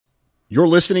You're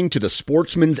listening to the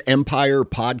Sportsman's Empire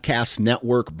Podcast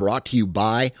Network, brought to you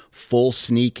by Full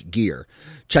Sneak Gear.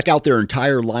 Check out their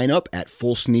entire lineup at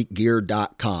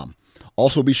fullsneakgear.com.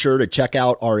 Also be sure to check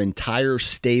out our entire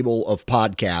stable of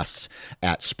podcasts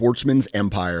at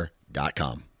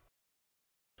sportsmansempire.com.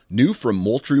 New from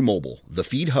Moultrie Mobile, the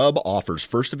Feed Hub offers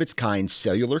first-of-its-kind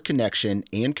cellular connection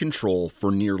and control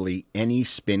for nearly any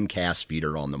spin cast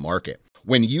feeder on the market.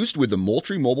 When used with the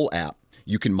Moultrie Mobile app,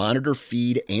 you can monitor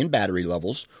feed and battery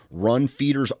levels, run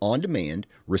feeders on demand,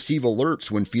 receive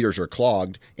alerts when feeders are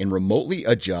clogged, and remotely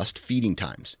adjust feeding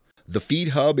times. The Feed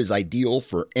Hub is ideal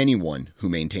for anyone who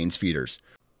maintains feeders.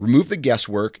 Remove the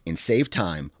guesswork and save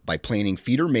time by planning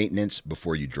feeder maintenance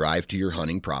before you drive to your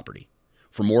hunting property.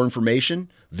 For more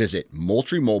information, visit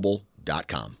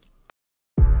MoultrieMobile.com.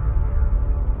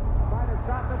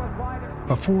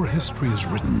 Before history is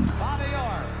written,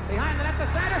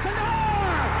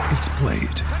 it's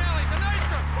played.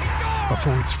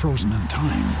 Before it's frozen in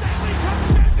time,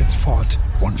 it's fought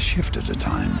one shift at a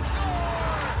time.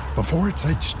 Before it's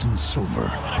etched in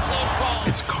silver,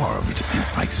 it's carved in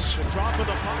ice.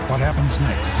 What happens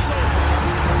next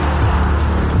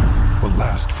will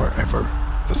last forever.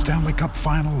 The Stanley Cup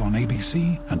Final on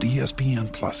ABC and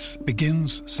ESPN Plus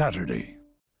begins Saturday.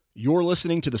 You're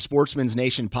listening to the Sportsman's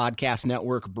Nation Podcast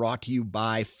Network, brought to you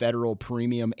by Federal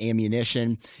Premium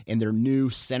Ammunition and their new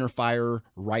centerfire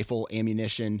rifle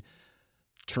ammunition,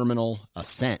 Terminal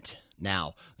Ascent.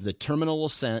 Now, the Terminal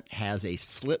Ascent has a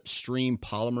slipstream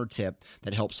polymer tip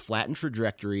that helps flatten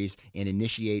trajectories and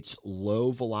initiates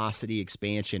low-velocity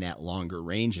expansion at longer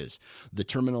ranges. The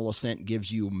Terminal Ascent gives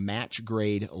you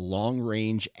match-grade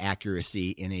long-range accuracy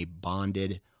in a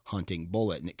bonded hunting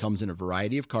bullet, and it comes in a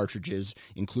variety of cartridges,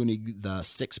 including the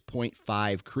 6.5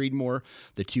 Creedmoor,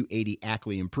 the 280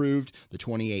 Ackley Improved, the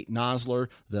 28 Nosler,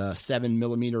 the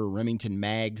 7mm Remington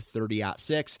Mag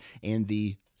 30-06, and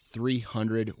the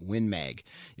 300 Win Mag.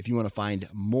 If you want to find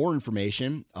more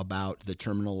information about the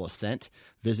Terminal Ascent,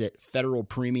 visit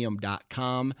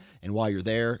federalpremium.com, and while you're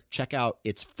there, check out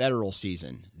It's Federal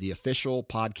Season, the official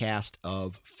podcast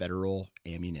of Federal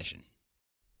Ammunition.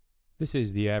 This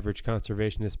is the Average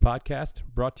Conservationist Podcast,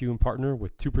 brought to you in partner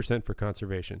with 2% for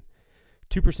Conservation.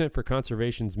 2% for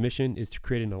Conservation's mission is to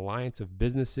create an alliance of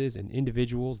businesses and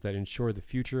individuals that ensure the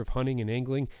future of hunting and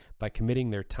angling by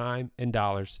committing their time and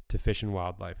dollars to fish and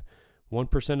wildlife.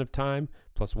 1% of time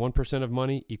plus 1% of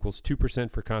money equals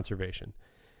 2% for conservation.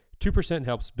 2%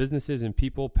 helps businesses and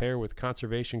people pair with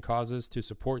conservation causes to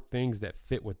support things that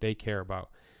fit what they care about.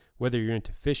 Whether you're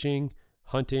into fishing,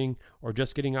 hunting, or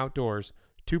just getting outdoors,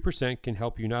 2% can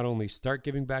help you not only start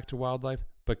giving back to wildlife,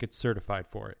 but get certified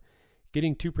for it.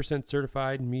 Getting 2%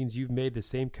 certified means you've made the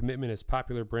same commitment as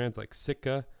popular brands like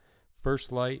Sitka,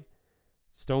 First Light,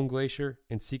 Stone Glacier,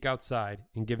 and Seek Outside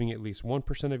in giving at least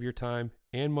 1% of your time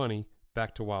and money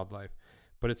back to wildlife.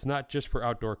 But it's not just for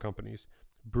outdoor companies.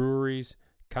 Breweries,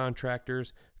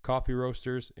 contractors, coffee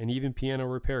roasters, and even piano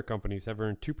repair companies have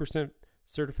earned 2%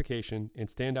 certification and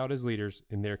stand out as leaders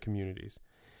in their communities.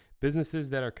 Businesses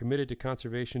that are committed to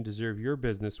conservation deserve your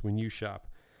business when you shop.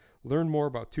 Learn more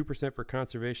about 2% for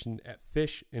Conservation at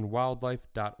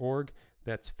fishandwildlife.org.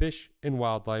 That's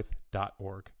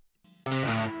fishandwildlife.org.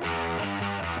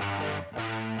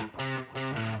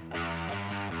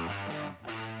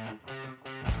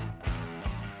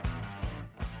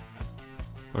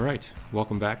 All right,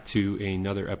 welcome back to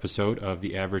another episode of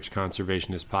the Average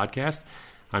Conservationist Podcast.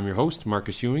 I'm your host,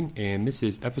 Marcus Ewing, and this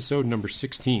is episode number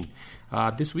 16.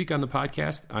 This week on the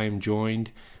podcast, I am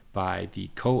joined by the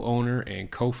co-owner and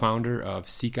co-founder of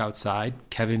Seek Outside,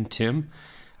 Kevin Timm.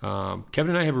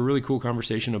 Kevin and I have a really cool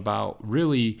conversation about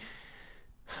really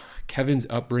Kevin's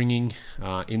upbringing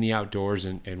in the outdoors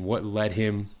and what led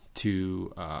him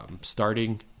to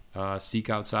starting Seek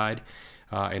Outside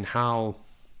and how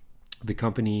the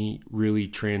company really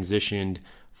transitioned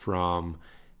from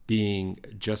being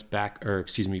just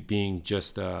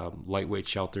lightweight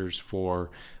shelters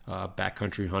for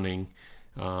backcountry hunting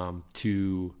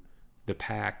to the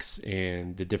packs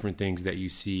and the different things that you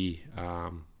see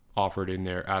offered on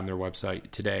their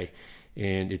website today.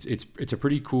 And it's a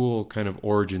pretty cool kind of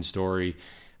origin story.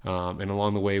 And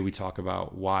along the way, we talk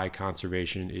about why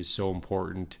conservation is so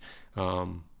important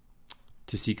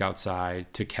to Seek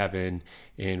Outside, to Kevin,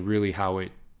 and really how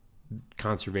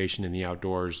conservation and the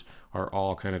outdoors are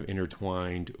all kind of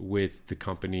intertwined with the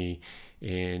company,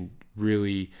 and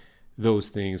really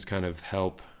those things kind of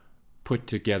help put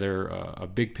together a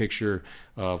big picture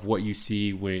of what you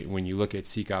see when you look at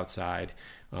Seek Outside.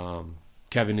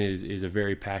 Kevin is a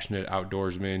very passionate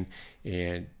outdoorsman,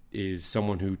 and is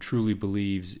someone who truly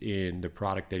believes in the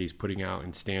product that he's putting out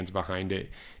and stands behind it.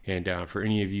 And for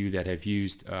any of you that have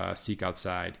used Seek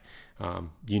Outside,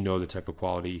 you know the type of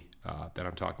quality that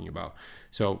I'm talking about.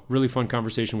 So really fun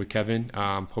conversation with Kevin.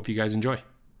 Hope you guys enjoy.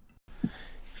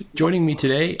 Joining me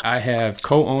today, I have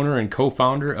co-owner and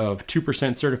co-founder of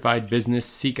 2% certified business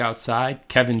Seek Outside,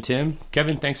 Kevin Timm.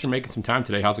 Kevin, thanks for making some time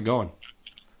today. How's it going?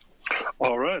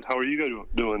 All right. How are you guys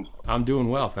doing? I'm doing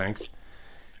well, thanks.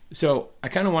 So I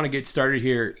kind of want to get started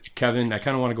here, Kevin. I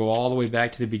kind of want to go all the way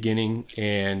back to the beginning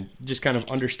and just kind of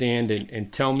understand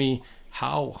and tell me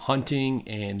how hunting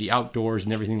and the outdoors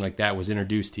and everything like that was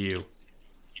introduced to you.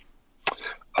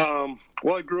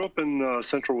 Well, I grew up in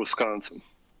central Wisconsin.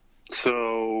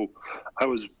 So I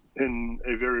was in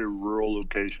a very rural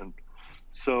location.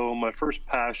 So my first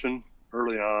passion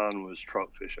early on was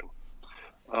trout fishing.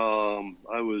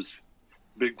 I was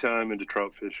big time into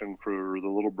trout fishing for the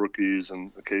little brookies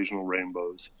and occasional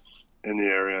rainbows in the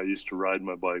area. I used to ride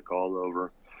my bike all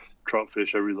over, trout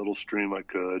fish every little stream I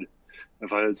could.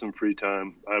 If I had some free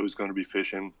time, I was going to be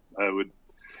fishing. I would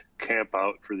camp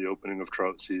out for the opening of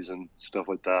trout season, stuff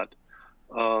like that.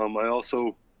 I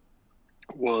also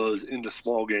was into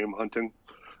small game hunting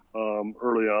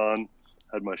early on,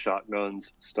 had my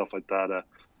shotguns, stuff like that. Like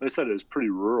I said, it was pretty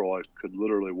rural. I could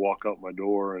literally walk out my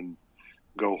door and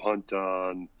go hunt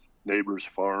on neighbors'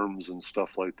 farms and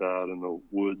stuff like that in the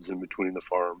woods in between the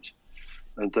farms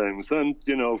and things. Then,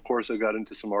 of course, I got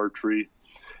into some archery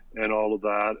and all of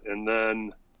that. And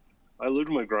then I lived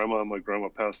with my grandma. My grandma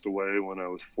passed away when I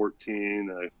was 14.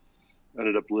 I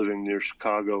ended up living near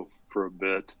Chicago for a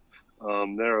bit.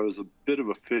 There I was a bit of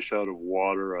a fish out of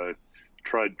water. I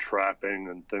tried trapping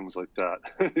and things like that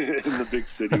in the big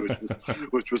city,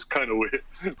 which was kind of weird.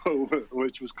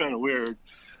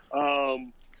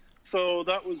 So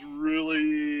that was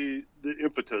really the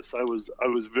impetus. I was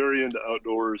very into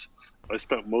outdoors. I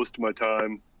spent most of my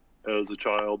time as a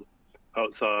child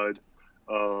outside.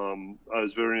 I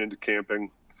was very into camping.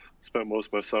 Spent most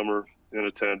of my summer in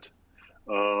a tent.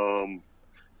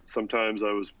 Sometimes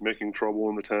I was making trouble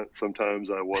in the tent. Sometimes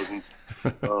I wasn't.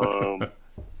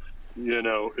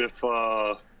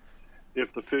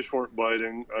 If the fish weren't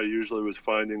biting, I usually was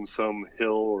finding some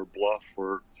hill or bluff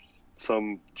or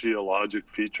some geologic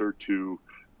feature to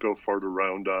go fart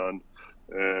around on.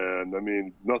 And I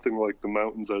mean, nothing like the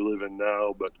mountains I live in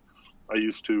now, but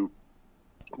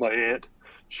my aunt,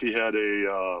 she had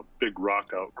a big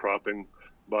rock outcropping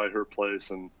by her place,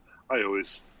 and I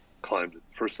always climbed it.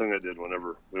 First thing I did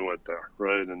whenever we went there,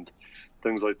 right? And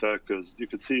things like that, because you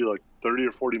could see like 30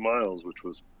 or 40 miles, which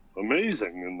was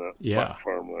amazing in that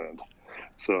farmland.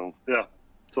 So, yeah.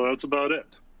 So that's about it.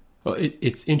 Well,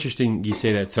 it's interesting you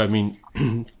say that. So, I mean,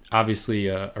 obviously,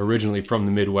 originally from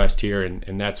the Midwest here,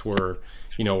 and that's where,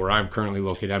 where I'm currently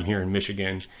located. I'm here in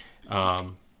Michigan.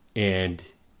 And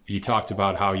you talked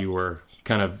about how you were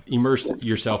kind of immersed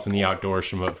yourself in the outdoors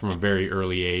from a very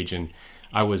early age. And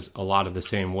I was a lot of the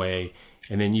same way.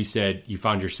 And then you said you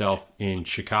found yourself in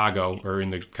Chicago, or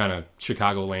in the kind of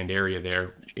Chicagoland area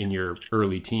there in your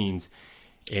early teens.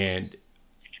 And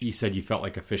you said you felt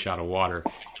like a fish out of water.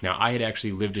 Now, I had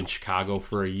actually lived in Chicago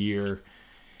for a year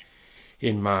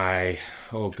in my,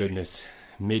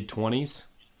 mid-20s.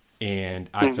 And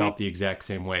I felt the exact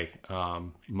same way.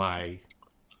 My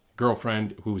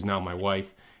girlfriend, who's now my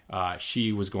wife,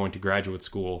 she was going to graduate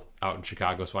school out in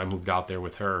Chicago. So I moved out there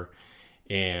with her.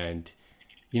 And,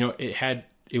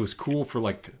 it was cool for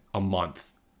like a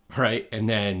month, right? And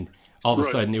then all of a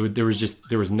sudden there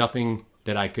was nothing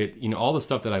that I could, all the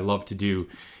stuff that I love to do,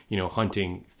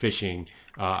 hunting, fishing.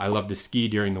 I love to ski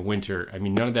during the winter. I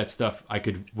mean, none of that stuff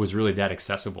was really that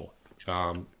accessible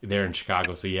there in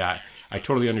Chicago. So yeah, I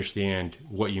totally understand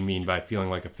what you mean by feeling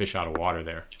like a fish out of water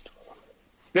there.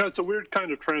 Yeah, it's a weird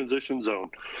kind of transition zone.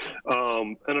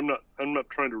 And I'm not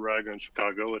trying to rag on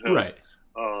Chicago. It has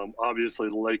obviously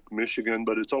Lake Michigan,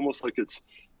 but it's almost like it's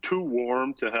too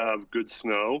warm to have good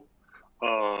snow,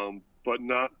 but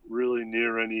not really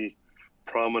near any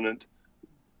prominent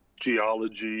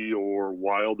geology or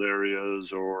wild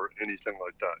areas or anything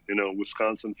like that.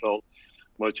 Wisconsin felt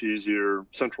much easier.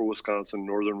 Central Wisconsin,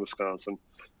 northern Wisconsin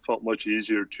felt much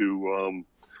easier to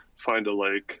find a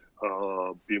lake,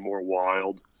 be more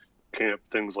wild, camp,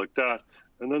 things like that.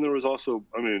 And then there was also,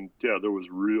 there was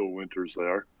real winters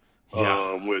there.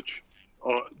 Which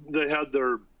they had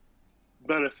their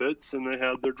benefits and they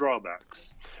had their drawbacks.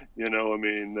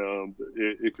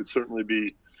 It could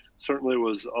certainly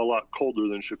was a lot colder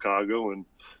than Chicago, and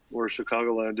where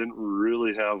Chicagoland didn't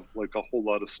really have like a whole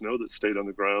lot of snow that stayed on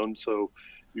the ground, so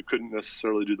you couldn't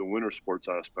necessarily do the winter sports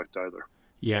aspect either.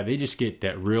 Yeah, they just get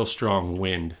that real strong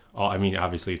wind. I mean,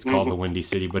 obviously it's called the Windy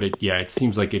City, but it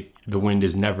seems like the wind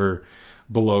is never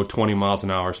below 20 miles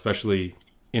an hour, especially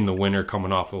in the winter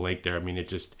coming off the lake there. I mean,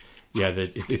 it's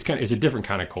a different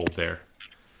kind of cold there.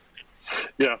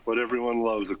 Yeah, but everyone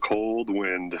loves a cold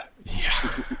wind. Yeah.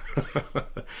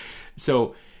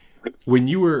 So when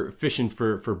you were fishing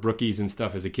for brookies and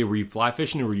stuff as a kid, were you fly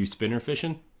fishing or were you spinner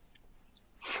fishing?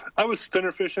 I was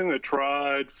spinner fishing. I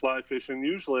tried fly fishing.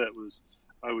 Usually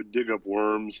I would dig up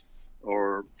worms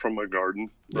or from my garden,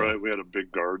 right? We had a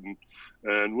big garden,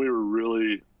 and we were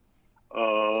really,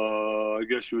 I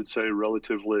guess you would say,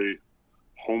 relatively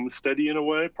homesteady in a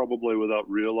way, probably without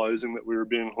realizing that we were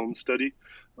being homesteady.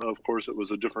 Of course, it was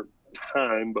a different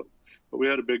time, but we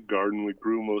had a big garden. We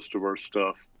grew most of our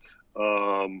stuff.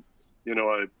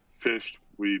 I fished.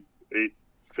 We ate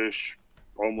fish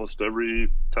almost every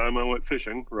time I went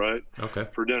fishing, right? Okay.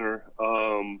 For dinner.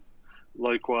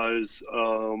 Likewise,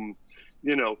 I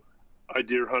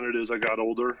deer hunted as I got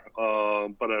older,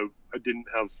 but I didn't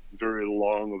have very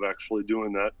long of actually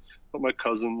doing that. But my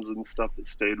cousins and stuff that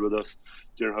stayed with us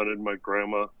deer hunted. My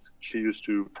grandma, she used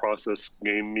to process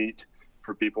game meat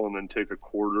for people and then take a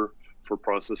quarter for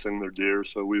processing their deer.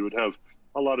 So we would have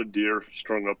a lot of deer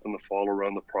strung up in the fall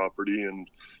around the property. And,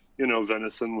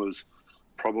 venison was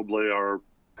probably our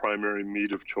primary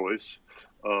meat of choice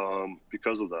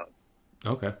because of that.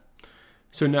 Okay.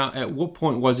 So now, at what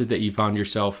point was it that you found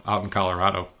yourself out in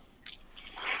Colorado?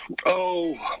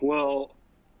 Oh, well,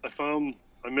 I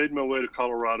made my way to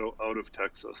Colorado out of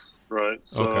Texas, right?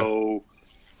 So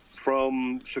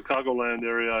from Chicagoland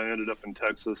area, I ended up in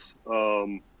Texas.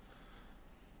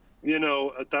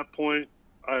 At that point,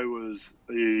 I was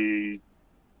a late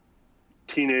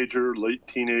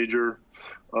teenager,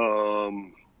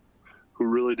 who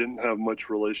really didn't have much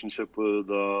relationship with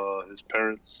his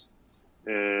parents.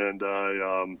 And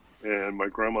and my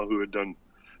grandma, who had done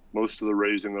most of the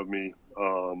raising of me,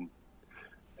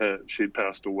 she'd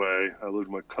passed away. I lived with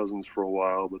my cousins for a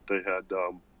while, but they had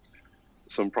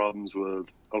some problems with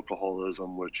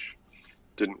alcoholism, which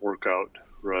didn't work out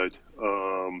right,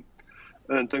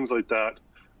 and things like that.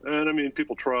 And I mean,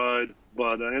 people tried,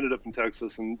 but I ended up in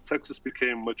Texas, and Texas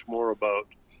became much more about,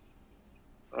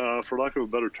 for lack of a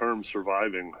better term,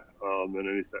 surviving than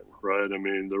anything, right? I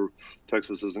mean,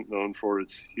 Texas isn't known for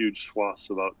its huge swaths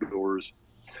of outdoors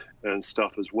and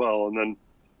stuff as well. And then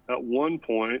at one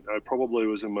point, I probably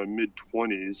was in my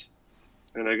mid-20s,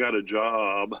 and I got a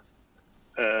job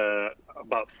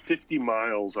about 50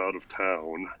 miles out of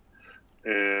town,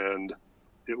 and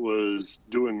it was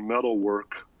doing metal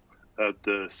work at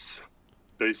this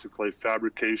basically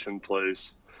fabrication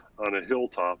place on a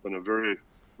hilltop in a very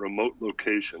remote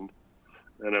location.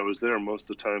 And I was there most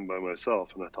of the time by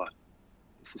myself, and I thought,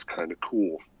 this is kind of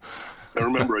cool. I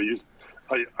remember I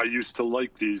used to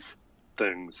like these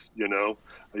things, I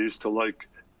used to like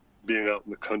being out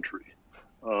in the country,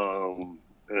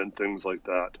 and things like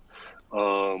that,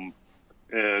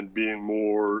 and being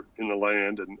more in the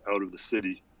land and out of the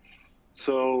city.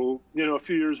 So, a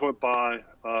few years went by.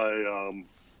 I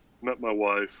met my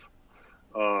wife.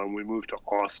 We moved to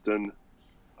Austin,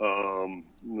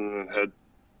 had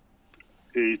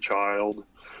a child.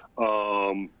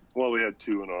 We had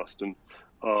two in Austin.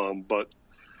 But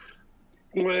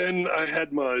when I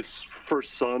had my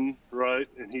first son, right,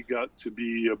 and he got to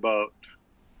be about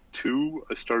 2,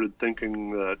 I started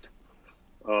thinking that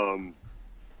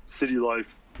city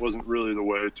life wasn't really the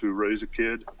way to raise a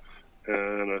kid.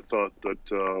 And I thought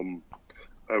that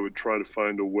I would try to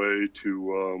find a way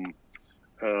to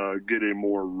get a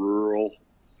more rural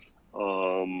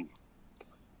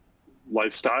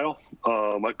lifestyle.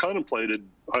 I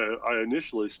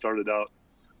initially started out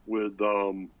with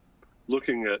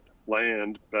looking at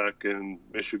land back in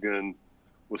Michigan,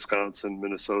 Wisconsin,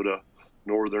 Minnesota,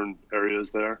 northern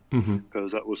areas there,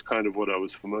 because that was kind of what I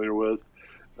was familiar with.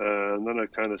 And then I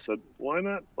kind of said, why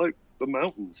not like the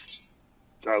mountains?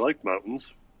 I like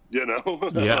mountains, Yeah.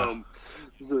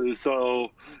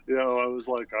 So, I was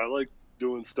like, I like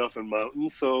doing stuff in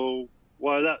mountains, so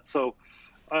why that? So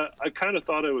I kind of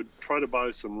thought I would try to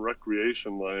buy some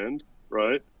recreation land,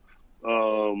 right?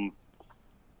 To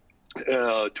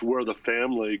where the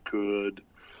family could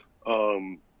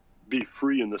be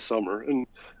free in the summer. And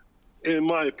in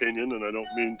my opinion, and I don't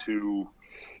mean to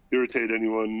irritate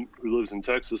anyone who lives in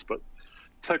Texas, but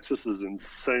Texas is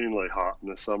insanely hot in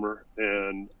the summer,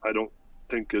 and I don't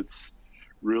think it's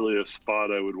really a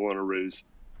spot I would want to raise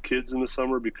kids in the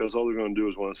summer, because all they're going to do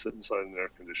is want to sit inside an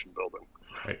air-conditioned building.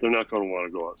 Right. They're not going to want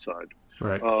to go outside.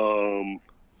 Right.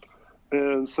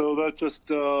 And so that just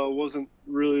wasn't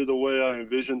really the way I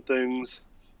envisioned things.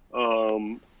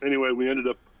 Anyway, we ended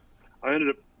up I ended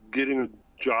up getting a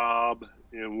job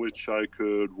in which I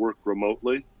could work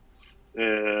remotely,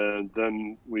 and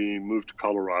then we moved to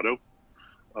Colorado.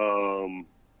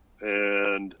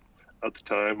 And at the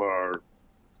time, our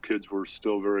kids were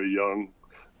still very young.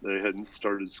 They hadn't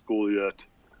started school yet.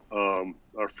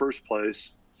 Our first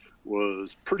place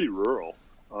was pretty rural,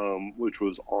 which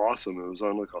was awesome. It was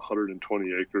on like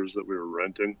 120 acres that we were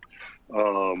renting.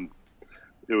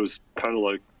 It was kind of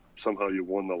like somehow you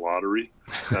won the lottery.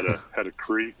 Had a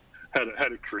creek, had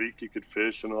a creek you could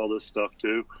fish and all this stuff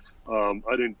too. I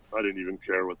didn't even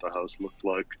care what the house looked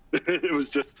like. It was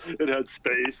just, it had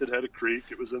space. It had a creek.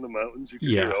 It was in the mountains. You could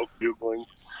hear elk bugling.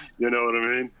 You know what I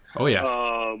mean? Oh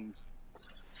yeah.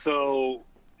 So,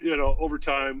 over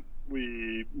time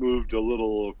we moved a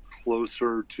little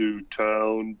closer to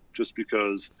town just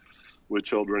because with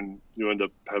children, you end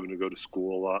up having to go to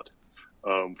school a lot,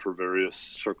 for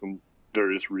various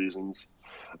reasons.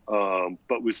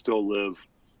 But we still live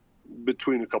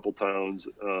between a couple towns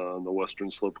on the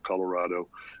western slope of Colorado,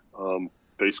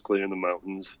 basically in the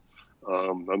mountains.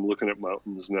 I'm looking at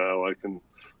mountains now. I can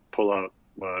pull out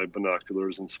my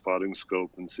binoculars and spotting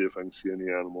scope and see if I can see any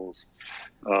animals.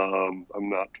 I'm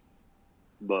not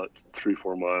but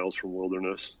 3-4 miles from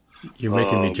wilderness. You're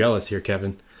making me jealous here,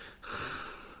 Kevin.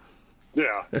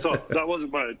 Yeah, so that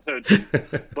wasn't my intention,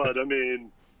 but I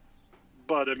mean,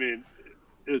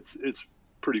 it's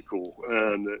pretty cool,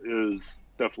 and it is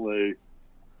definitely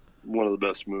one of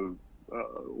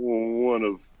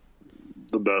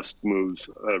the best moves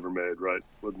I ever made, right,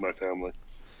 with my family.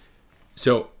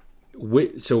 So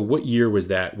what year was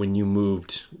that when you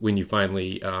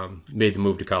finally made the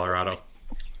move to Colorado?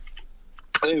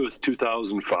 I think it was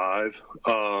 2005.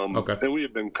 Okay. And we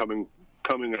had been coming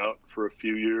out for a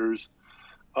few years.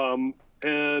 And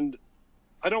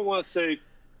I don't want to say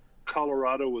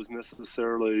Colorado was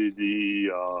necessarily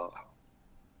the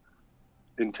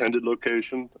intended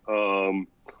location.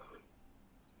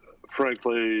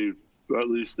 Frankly, at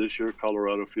least this year,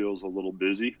 Colorado feels a little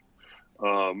busy,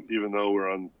 even though we're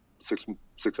on 6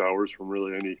 hours from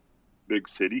really any big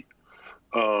city.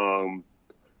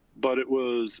 But it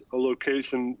was a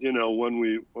location, when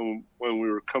we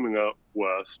were coming out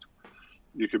west,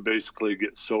 you could basically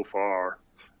get so far,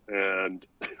 and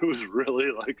it was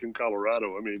really like in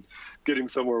Colorado. I mean, getting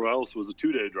somewhere else was a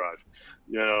 2-day drive.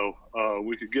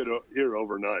 We could get here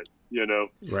overnight.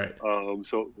 Right.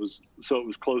 So it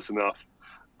was close enough.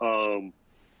 I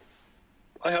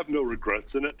have no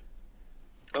regrets in it.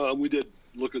 We did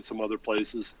look at some other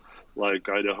places like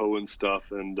Idaho and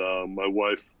stuff, and my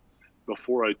wife,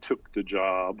 before I took the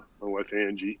job, my wife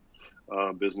Angie,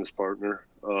 business partner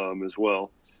as well,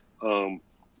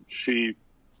 she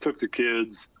took the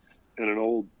kids in an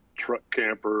old truck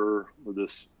camper with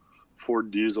this Ford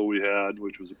diesel we had,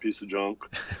 which was a piece of junk,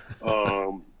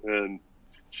 and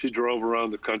she drove around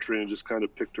the country and just kind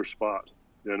of picked her spot,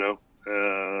 and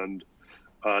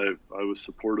I was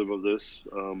supportive of this.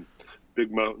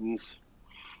 Big mountains,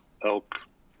 elk,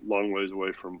 long ways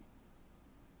away from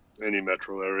any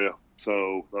metro area.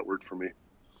 So that worked for me.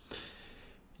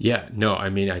 Yeah, no, I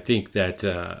mean, I think that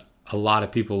a lot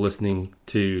of people listening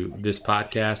to this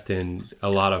podcast and a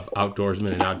lot of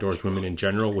outdoorsmen and outdoorswomen in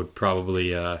general would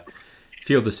probably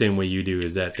feel the same way you do,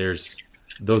 is that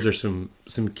those are some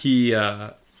key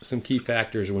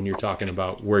factors when you're talking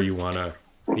about where you want to,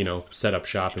 set up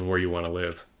shop and where you want to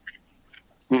live.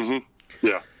 Mm-hmm.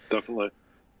 Yeah, definitely.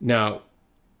 Now,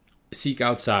 Seek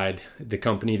Outside, the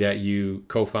company that you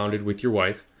co-founded with your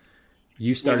wife,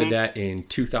 you started that in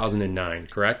 2009,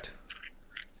 correct?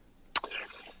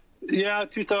 Yeah,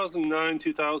 2009,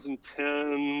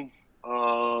 2010,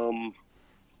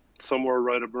 somewhere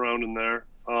right up around in there.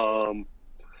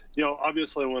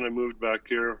 Obviously when I moved back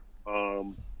here,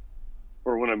 or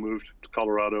when I moved to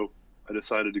Colorado, I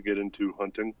decided to get into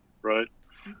hunting, right?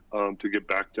 To get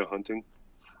back to hunting.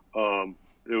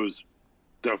 It was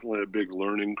definitely a big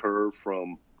learning curve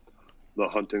from the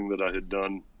hunting that I had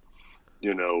done,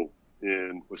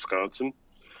 in Wisconsin.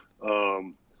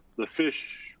 The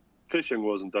fishing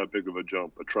wasn't that big of a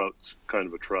jump. A trout's kind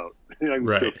of a trout. I can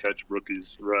still catch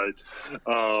rookies, right?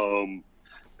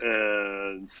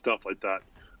 And stuff like that.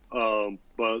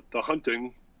 But the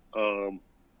hunting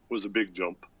was a big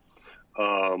jump.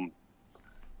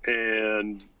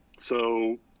 And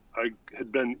so I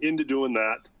had been into doing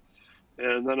that.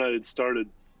 And then I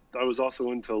was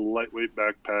also into lightweight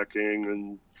backpacking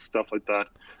and stuff like that.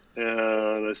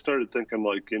 And I started thinking,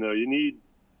 you need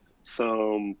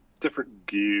some different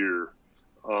gear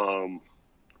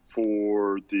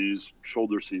for these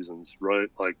shoulder seasons, right?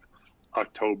 Like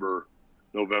October,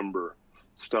 November,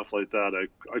 stuff like that.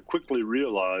 I quickly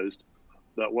realized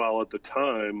that while at the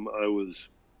time I was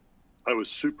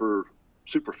super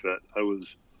fit. I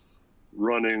was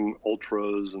running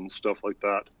ultras and stuff like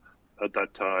that at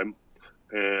that time,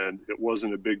 and it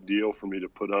wasn't a big deal for me to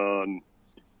put on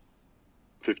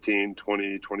 15,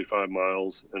 20, 25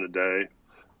 miles in a day,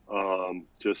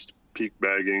 just peak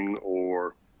bagging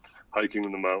or hiking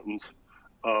in the mountains.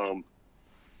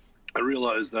 I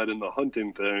realized that in the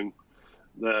hunting thing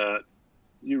that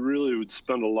you really would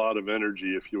spend a lot of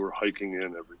energy if you were hiking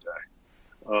in every day.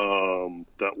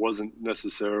 That wasn't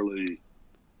necessarily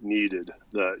needed,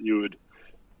 that you would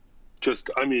just,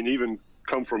 even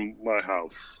come from my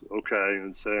house, okay,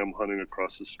 and say I'm hunting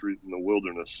across the street in the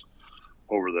wilderness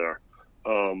over there.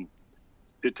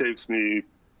 It takes me,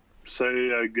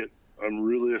 I'm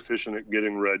really efficient at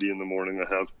getting ready in the morning. I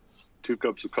have 2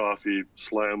 cups of coffee,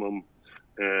 slam them,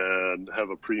 and have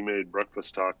a pre-made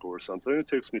breakfast taco or something. It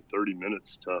takes me 30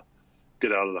 minutes to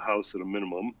get out of the house at a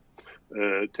minimum.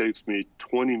 It takes me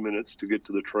 20 minutes to get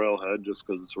to the trailhead just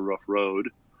because it's a rough road.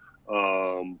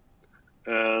 And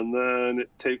then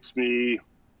it takes me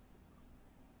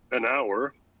an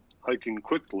hour hiking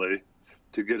quickly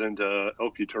to get into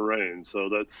elky terrain. So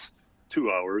that's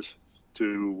 2 hours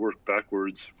to work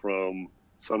backwards from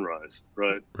sunrise,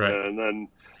 right? Right. And then,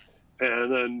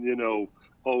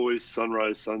 always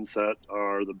sunrise, sunset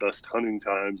are the best hunting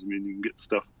times. You can get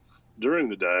stuff during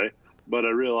the day, but I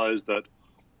realized that,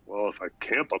 well, if I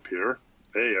camp up here,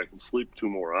 I can sleep 2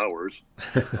 more hours.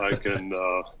 I can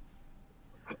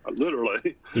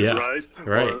literally, right?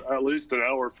 Or at least an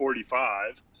hour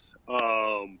 45.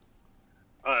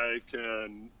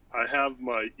 I have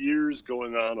my ears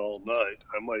going on all night.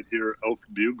 I might hear elk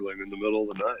bugling in the middle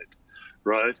of the night,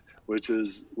 right? Which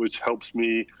helps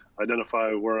me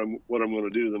identify what I'm going to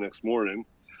do the next morning.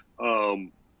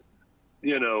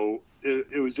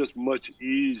 It was just much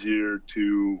easier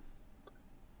to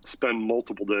spend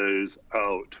multiple days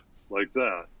out like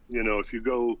that. If you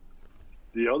go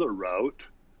the other route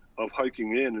of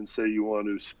hiking in and say you want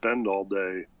to spend all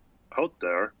day out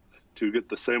there to get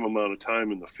the same amount of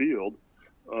time in the field,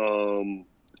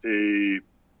 a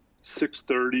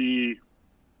 6:30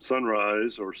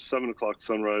 sunrise or 7 o'clock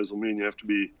sunrise will mean you have to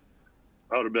be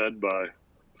out of bed by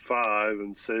 5,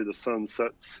 and say the sun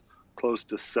sets close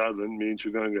to 7 means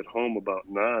you're going to get home about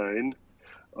 9.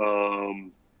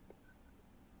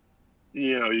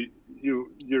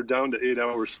 You're down to 8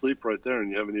 hours sleep right there, and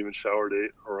you haven't even showered,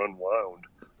 ate, or unwound.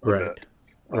 Right.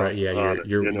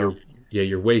 Yeah,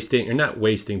 you're wasting, or not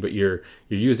wasting, but you're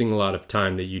using a lot of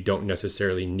time that you don't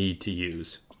necessarily need to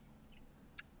use.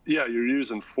 Yeah, you're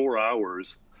using 4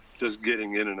 hours just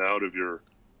getting in and out of your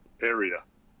area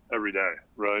every day,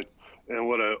 right? And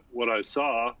what I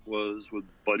saw was with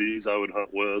buddies I would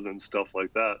hunt with and stuff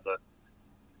like that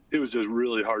it was just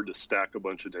really hard to stack a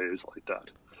bunch of days like that.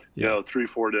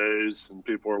 3-4 days, and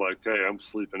people are like, "Hey, I'm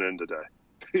sleeping in today."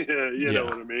 you know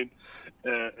what I mean?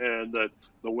 And that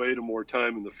the way to more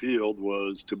time in the field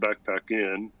was to backpack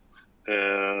in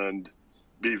and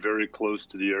be very close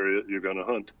to the area that you're going to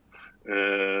hunt.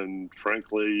 And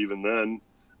frankly, even then,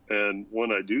 and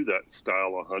when I do that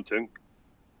style of hunting,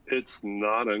 it's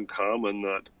not uncommon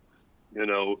that,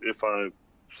 if I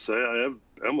say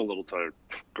I'm a little tired,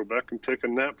 go back and take a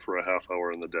nap for a half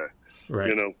hour in the day.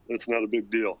 Right. It's not a big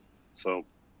deal. So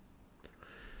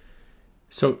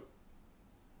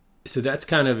that's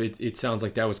kind of, it sounds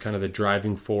like that was kind of the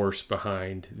driving force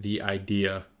behind the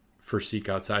idea for Seek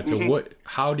Outside. So what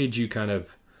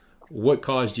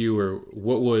caused you, or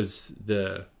what was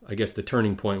the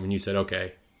turning point when you said,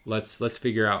 okay, let's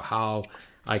figure out how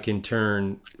I can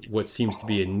turn what seems to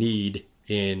be a need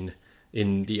in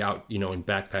the out, in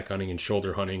backpack hunting and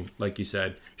shoulder hunting, like you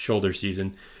said, shoulder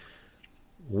season.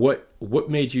 What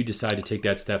made you decide to take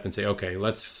that step and say, okay,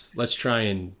 let's try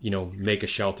and, make a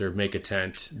shelter, make a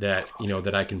tent that,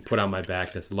 that I can put on my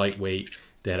back, that's lightweight,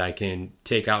 that I can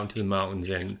take out into the mountains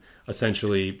and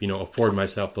essentially, afford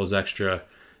myself those extra,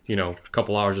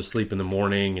 couple hours of sleep in the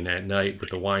morning and at night with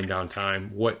the wind down time.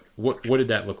 What did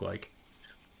that look like?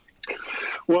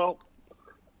 Well,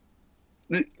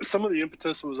 some of the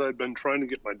impetus was I'd been trying to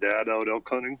get my dad out elk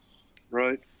hunting,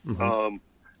 right? Mm-hmm.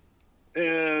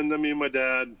 And my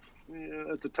dad,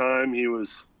 at the time, he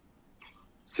was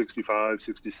 65,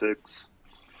 66,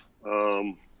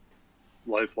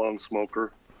 lifelong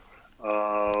smoker.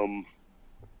 I'm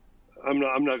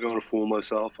not going to fool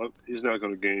myself. He's not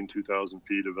going to gain 2,000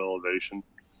 feet of elevation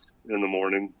in the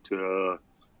morning to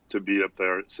be up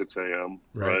there at 6 a.m.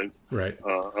 Right.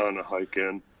 On a hike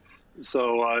in.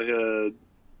 So I had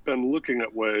been looking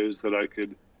at ways that I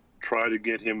could try to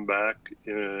get him back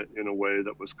in a way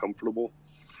that was comfortable.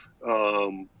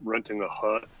 Renting a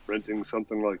hut, renting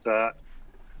something like that.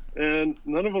 and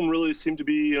none of them really seemed to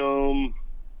be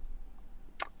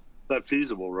that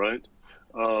feasible, right?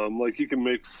 Like you can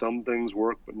make some things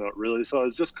work, but not really. So I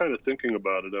was just kind of thinking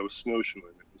about it. I was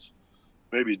snowshoeing. It was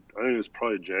I think it was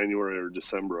probably January or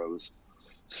December. I was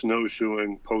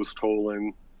snowshoeing,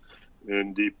 post-holing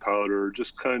in deep powder,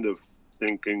 just kind of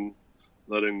thinking,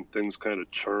 letting things kind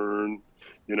of churn.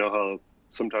 You know how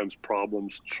sometimes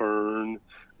problems churn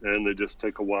and they just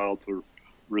take a while to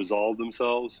resolve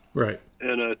themselves. Right.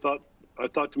 And I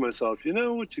thought to myself,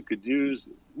 what you could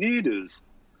need is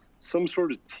some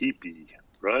sort of teepee,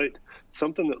 right?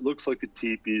 Something that looks like a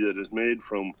teepee that is made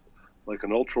from like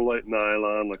an ultralight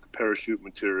nylon, like a parachute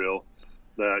material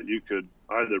that you could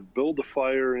either build a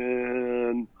fire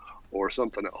in or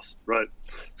something else, right?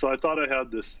 So I thought I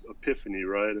had this epiphany,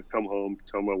 right? I come home,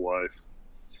 tell my wife,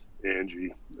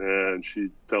 Angie, and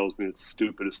she tells me it's the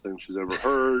stupidest thing she's ever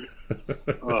heard.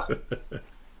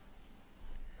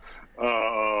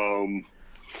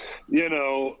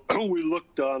 We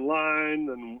looked online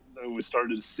and we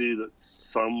started to see that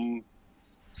some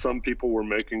people were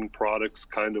making products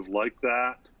kind of like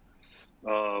that,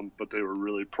 but they were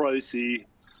really pricey.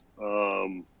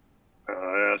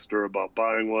 I asked her about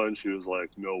buying one. She was like,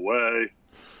 "No way,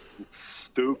 it's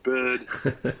stupid."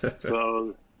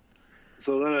 So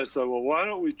then I said, "Well, why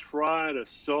don't we try to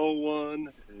sew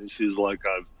one?" And she's like,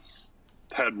 "I've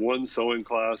had one sewing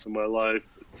class in my life.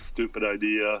 It's a stupid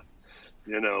idea."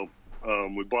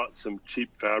 We bought some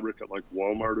cheap fabric at like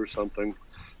Walmart or something,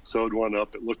 sewed one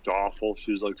up. It looked awful.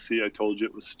 She was like, "See, I told you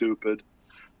it was stupid."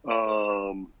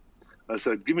 I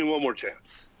said, "Give me one more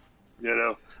chance,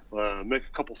 make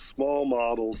a couple small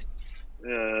models."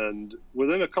 And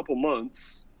within a couple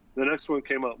months, the next one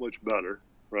came out much better,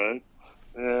 right?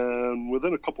 And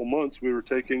within a couple months, we were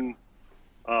taking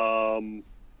one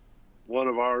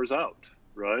of ours out,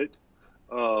 right?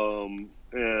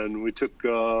 And we took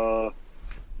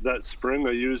that spring,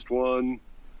 I used one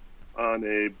on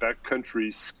a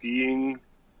backcountry skiing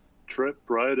trip,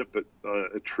 right up at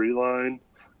a tree line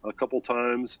a couple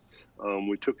times.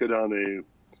 We took it on a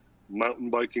mountain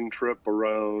biking trip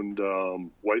around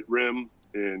White Rim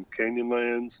in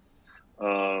Canyonlands.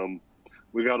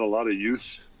 We got a lot of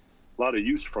use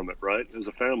from it, right, as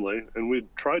a family. And we'd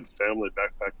tried family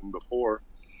backpacking before,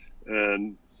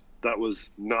 and that was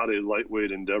not a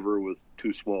lightweight endeavor with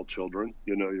two small children.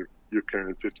 You're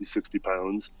carrying 50, 60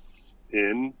 pounds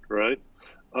in, right?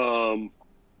 And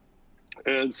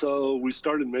so we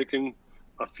started making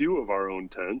a few of our own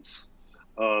tents,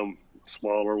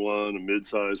 smaller one, a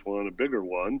mid-sized one, a bigger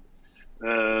one.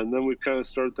 And then we kind of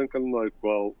started thinking like,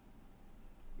 well,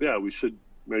 yeah, we should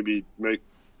maybe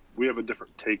we have a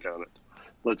different take on it.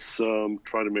 Let's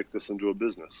try to make this into a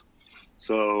business.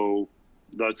 So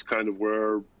that's kind of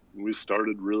where we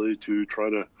started really to try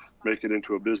to make it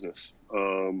into a business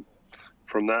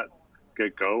from that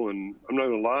get-go. And I'm not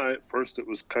gonna lie, at first it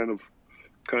was kind of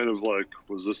like,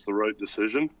 was this the right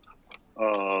decision?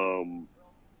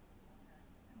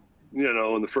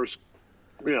 In the first,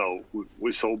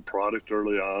 we sold product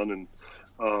early on, and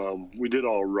we did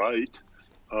all right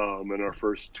in our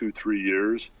first 2-3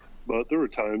 years, but there were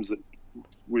times that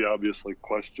we obviously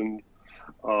questioned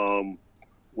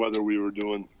whether we were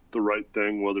doing the right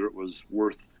thing, whether it was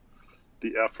worth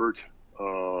the effort,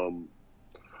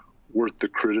 worth the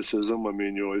criticism. I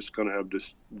mean, you're always going to have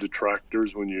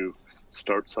detractors when you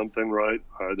start something, right?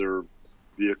 Either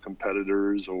via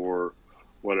competitors or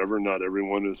whatever. Not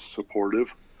everyone is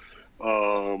supportive.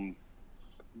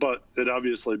 But it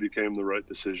obviously became the right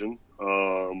decision.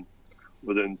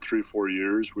 Within 3-4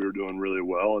 years, we were doing really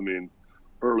well. I mean,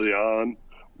 early on,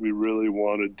 we really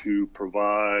wanted to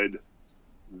provide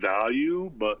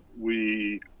value, but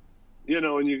we,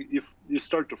 and you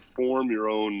start to form your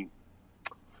own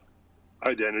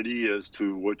identity as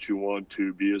to what you want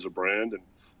to be as a brand. And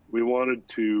we wanted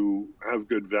to have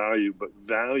good value, but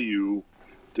value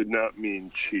did not mean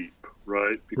cheap,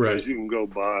 right? Because you can go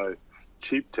buy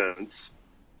cheap tents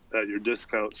at your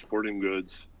discount sporting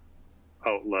goods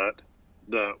outlet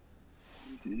that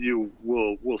you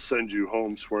will send you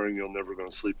home swearing you're never going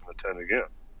to sleep in a tent again,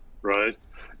 right?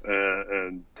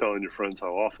 And telling your friends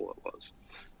how awful it was.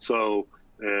 So,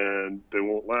 and they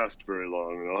won't last very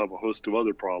long, and they'll have a host of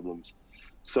other problems.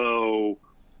 So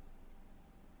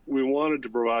we wanted to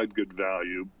provide good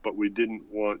value, but we didn't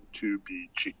want to be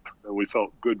cheap. And we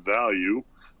felt good value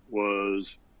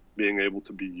was being able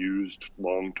to be used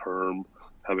long-term,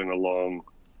 having a long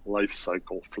life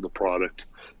cycle for the product,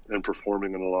 and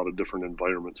performing in a lot of different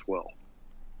environments well.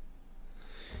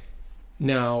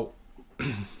 Now,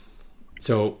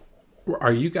 so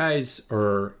are you guys,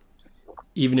 or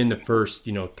even in the first,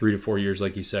 3 to 4 years,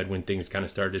 like you said, when things kind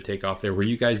of started to take off there, were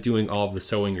you guys doing all of the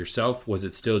sewing yourself? Was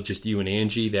it still just you and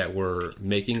Angie that were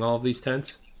making all of these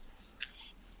tents?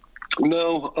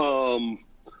 No.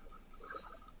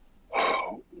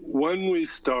 When we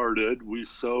started,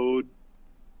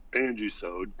 Angie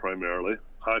sewed primarily.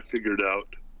 I figured out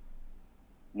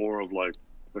more of like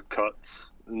the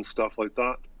cuts and stuff like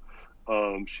that.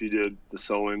 She did the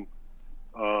sewing.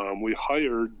 We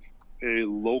hired a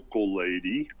local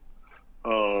lady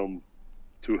to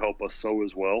help us sew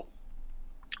as well.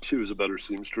 She was a better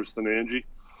seamstress than Angie.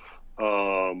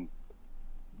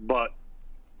 But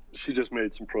she just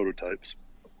made some prototypes.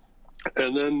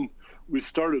 And then we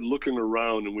started looking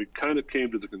around, and we kind of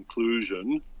came to the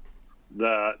conclusion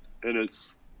that, and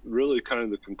it's really kind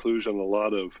of the conclusion a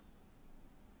lot of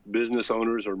business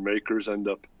owners or makers end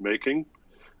up making,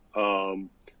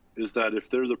 is that if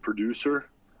they're the producer,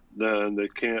 then they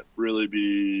can't really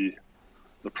be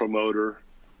the promoter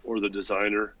or the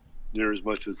designer near as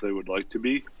much as they would like to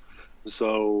be.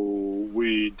 So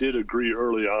we did agree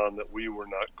early on that we were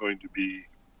not going to be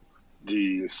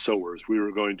the sewers. We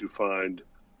were going to find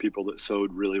people that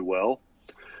sewed really well.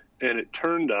 And it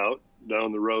turned out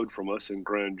down the road from us in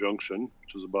Grand Junction,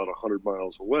 which is about 100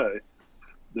 miles away,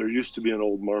 there used to be an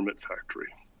old Marmot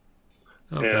factory.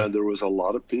 Okay. And there was a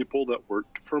lot of people that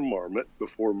worked for Marmot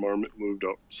before Marmot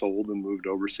sold and moved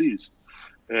overseas.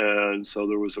 And so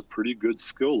there was a pretty good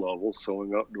skill level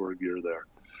sewing outdoor gear there.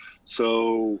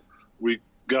 So we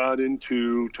got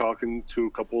into talking to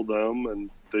a couple of them, and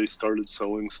they started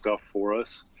sewing stuff for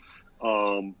us.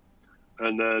 And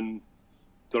then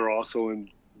they're also in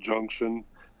Junction,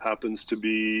 happens to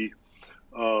be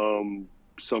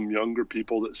some younger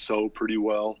people that sew pretty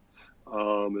well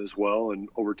as well. And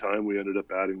over time, we ended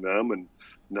up adding them. And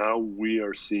now we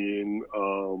are seeing,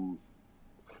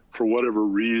 for whatever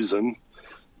reason,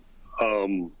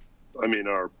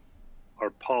 our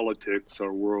politics,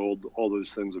 our world, all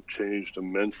those things have changed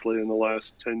immensely in the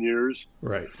last 10 years.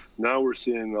 Right. Now we're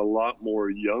seeing a lot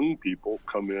more young people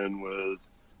come in with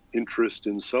interest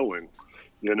in sewing.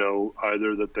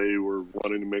 Either that they were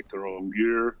wanting to make their own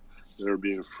gear, they're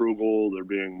being frugal, they're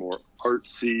being more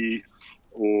artsy,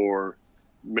 or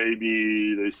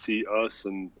maybe they see us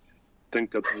and think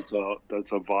that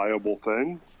that's a viable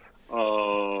thing.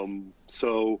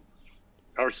 So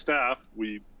our staff,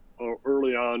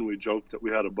 early on, we joked that we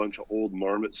had a bunch of old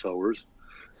Marmot sewers,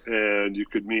 and you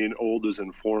could mean old as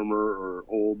in former or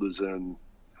old as in,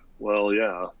 well,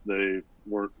 yeah, they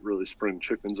weren't really spring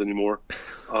chickens anymore.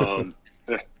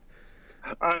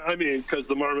 Because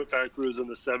the Marmot factory was in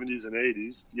the 70s and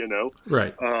 80s,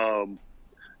 Right.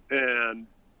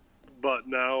 But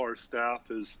now our staff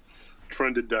has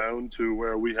trended down to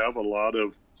where we have a lot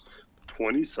of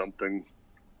 20-something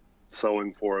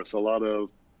sewing for us, a lot of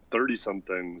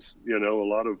 30-somethings, a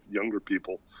lot of younger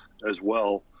people as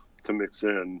well to mix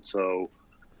in. So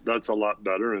that's a lot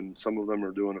better, and some of them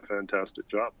are doing a fantastic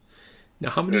job.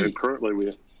 Now, how many? And currently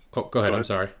we. Oh, go ahead. I'm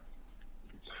sorry.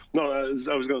 No, I was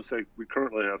going to say we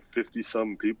currently have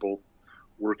 50-some people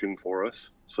working for us.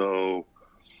 So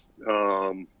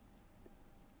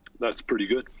that's pretty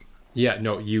good. Yeah,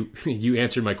 no, you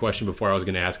answered my question before I was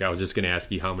going to ask. I was just going to ask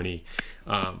you how many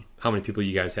people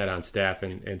you guys had on staff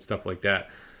and stuff like that.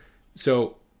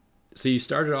 So you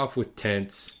started off with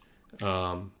tents,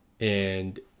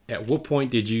 and at what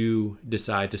point did you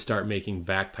decide to start making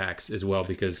backpacks as well?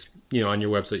 Because, on your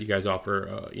website, you guys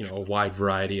offer, a wide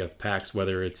variety of packs,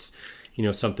 whether it's,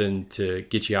 something to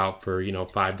get you out for,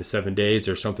 5 to 7 days,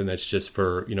 or something that's just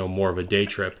for, more of a day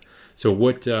trip. So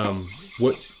what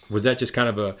was that, just kind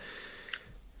of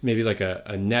maybe like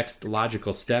a next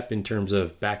logical step in terms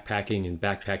of backpacking and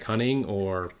backpack hunting,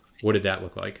 or what did that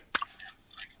look like?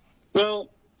 Well,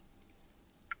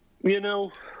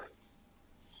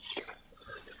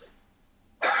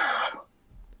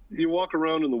 you walk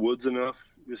around in the woods enough,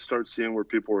 you start seeing where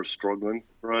people are struggling,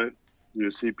 right? You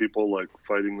see people like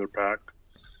fighting their pack,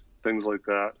 things like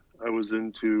that. I was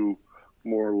into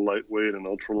more lightweight and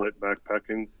ultralight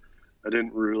backpacking. I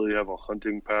didn't really have a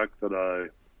hunting pack that I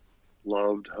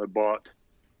loved. I bought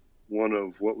one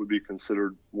of what would be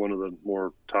considered one of the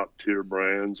more top tier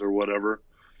brands or whatever.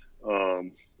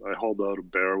 I hauled out a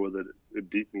bear with it. It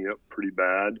beat me up pretty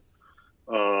bad.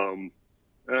 And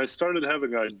I started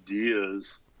having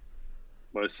ideas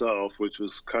myself, which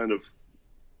was kind of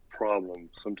problem.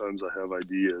 Sometimes I have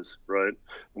ideas, right?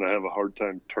 And I have a hard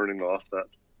time turning off that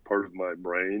part of my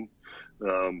brain.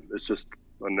 It's just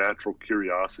a natural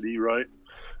curiosity, right?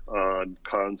 On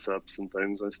concepts and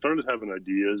things. I started having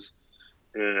ideas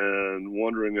and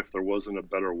wondering if there wasn't a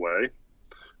better way.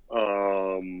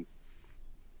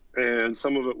 And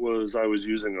some of it was I was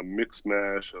using a mix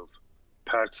mash of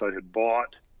packs I had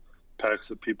bought, packs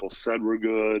that people said were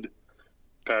good,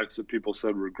 packs that people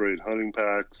said were great hunting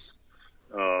packs,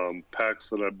 packs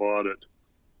that I bought at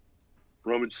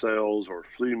rummage sales or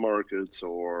flea markets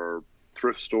or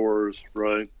thrift stores,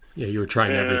 right? Yeah, you were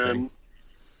trying everything.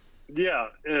 Yeah,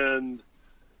 and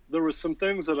there was some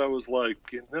things that I was like,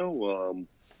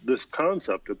 this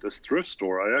concept at this thrift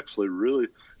store, I actually really,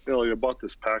 I bought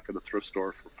this pack at a thrift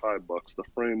store for $5. The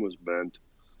frame was bent.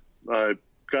 I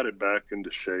got it back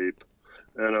into shape,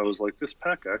 and I was like, this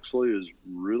pack actually is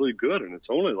really good, and it's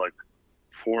only like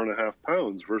 4.5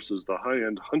 pounds versus the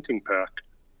high-end hunting pack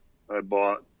I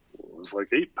bought was like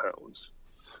 8 pounds,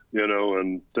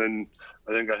 and then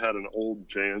I think I had an old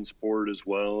JanSport as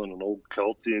well and an old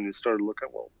Kelty, and you started looking,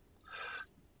 well,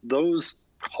 those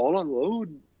haul a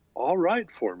load all right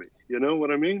for me. You know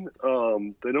what I mean?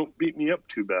 They don't beat me up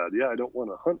too bad. Yeah, I don't want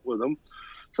to hunt with them.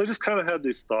 So I just kind of had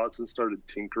these thoughts and started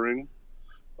tinkering.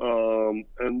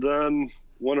 And then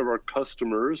one of our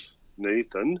customers,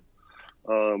 Nathan,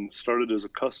 started as a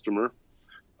customer.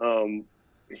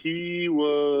 He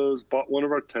bought one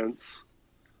of our tents,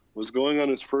 was going on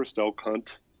his first elk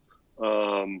hunt.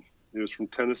 He was from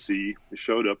Tennessee. He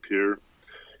showed up here.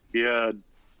 He had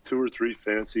 2 or 3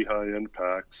 fancy high-end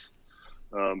packs,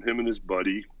 him and his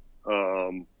buddy.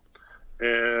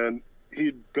 And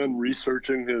he'd been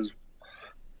researching his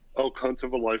elk hunt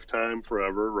of a lifetime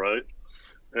forever, right?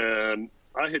 And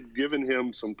I had given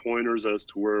him some pointers as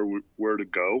to where to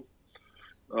go.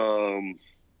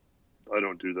 I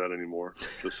don't do that anymore,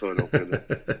 just so I don't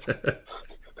get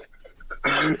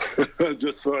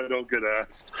just so I don't get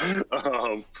asked.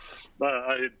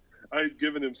 I had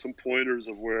given him some pointers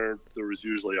of where there was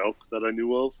usually elk that I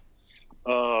knew of.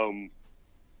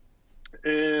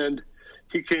 And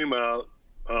he came out,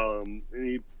 and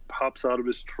he pops out of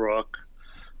his truck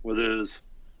with his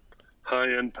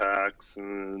high-end packs,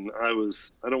 and I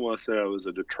don't want to say I was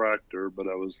a detractor, but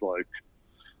I was like,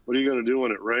 what are you going to do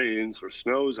when it rains or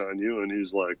snows on you? And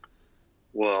he's like,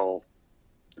 well,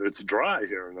 it's dry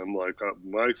here. And I'm like,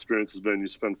 my experience has been you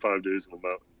spend 5 days in the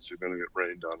mountains, you're going to get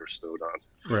rained on or snowed on.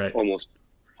 Right. Almost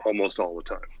all the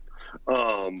time.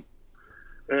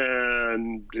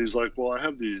 And he's like, well, I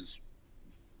have these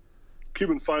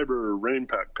Cuban fiber rain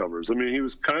pack covers. I mean, he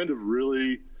was kind of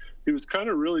really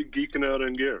geeking out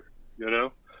on gear,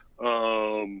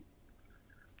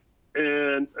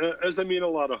 and as a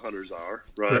lot of hunters are,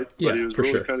 right? Yeah, but he was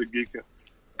really kind of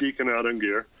geeking out on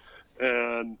gear.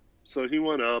 And so he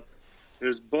went up.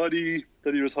 His buddy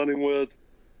that he was hunting with,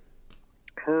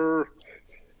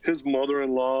 his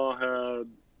mother-in-law had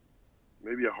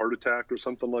maybe a heart attack or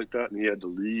something like that, and he had to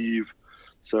leave.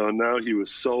 So now he was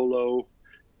solo.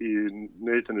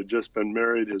 Nathan had just been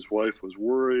married. His wife was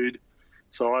worried.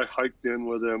 So I hiked in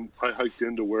with him. I hiked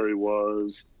into where he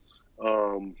was.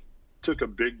 Took a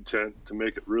big tent to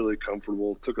make it really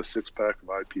comfortable. Took a 6-pack of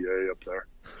IPA up there.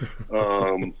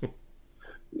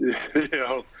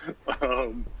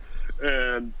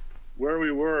 And where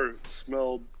we were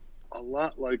smelled a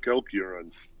lot like elk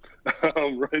urine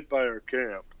right by our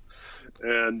camp.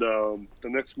 And the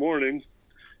next morning,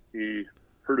 he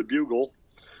heard a bugle,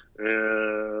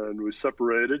 and we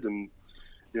separated, and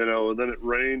then it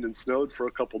rained and snowed for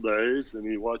a couple days, and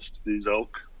he watched these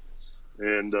elk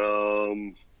and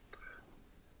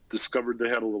discovered they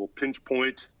had a little pinch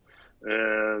point,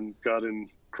 and got in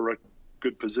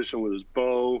good position with his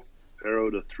bow,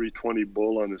 arrowed a 320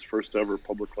 bull on his first ever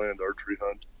public land archery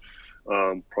hunt.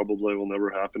 Probably will never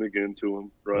happen again to him,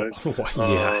 right?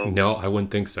 No, I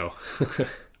wouldn't think so.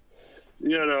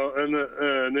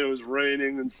 And it was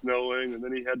raining and snowing, and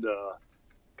then he had to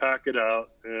pack it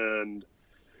out. And,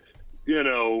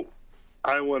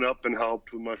 I went up and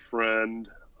helped with my friend,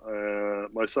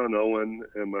 my son Owen,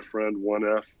 and my friend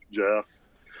 1F, Jeff,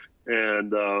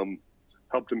 and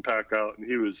helped him pack out. And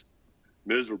he was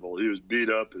miserable. He was beat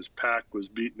up. His pack was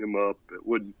beating him up. It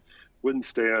wouldn't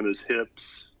stay on his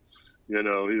hips.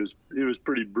 He was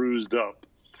pretty bruised up.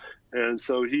 And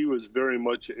so he was very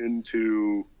much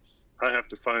into, I have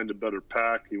to find a better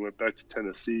pack. He went back to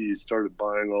Tennessee. He started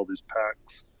buying all these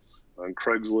packs on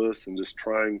Craigslist and just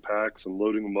trying packs and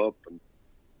loading them up and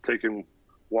taking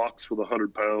walks with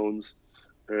 100 pounds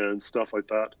and stuff like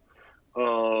that.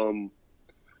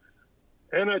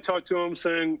 And I talked to him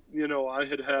saying, I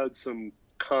had some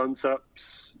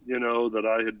concepts, that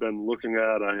I had been looking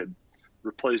at. I had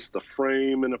replaced the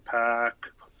frame in a pack,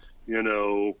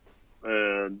 and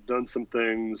done some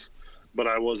things, but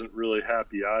I wasn't really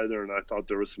happy either. And I thought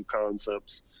there was some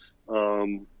concepts.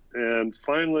 And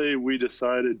finally we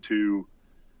decided to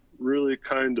really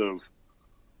kind of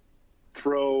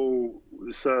Fro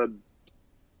said,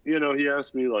 he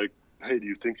asked me like, hey, do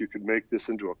you think you could make this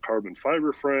into a carbon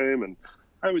fiber frame? And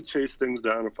I would chase things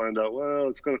down and find out, well,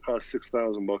 it's going to cost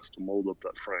 $6,000 to mold up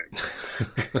that frame.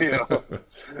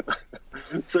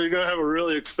 So you're going to have a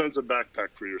really expensive backpack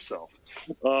for yourself.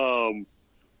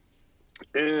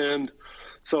 And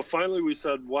so finally we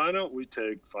said, why don't we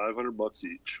take $500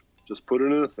 each, just put it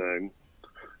in a thing,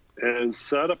 and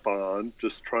set up on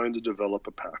just trying to develop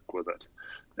a pack with it.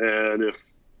 And if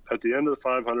at the end of the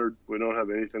 500 we don't have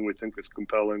anything we think is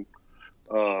compelling,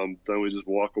 then we just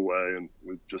walk away and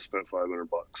we've just spent $500,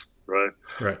 right?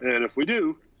 And if we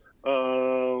do,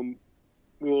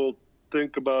 we'll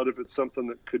think about if it's something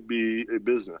that could be a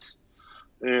business.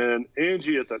 And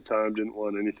Angie at that time didn't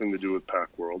want anything to do with Pack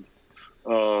World.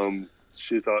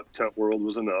 She thought Tent World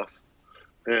was enough.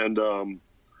 And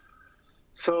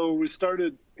so we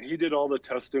started, he did all the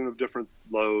testing of different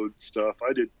load stuff.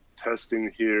 I did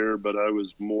testing here, but I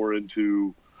was more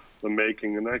into the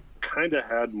making, and I kind of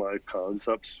had my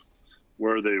concepts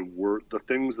where they were, the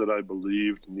things that I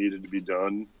believed needed to be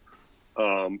done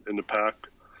in the pack.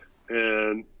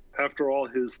 And after all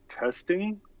his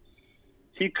testing,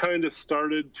 he kind of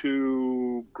started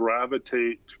to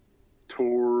gravitate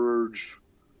towards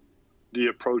the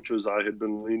approaches I had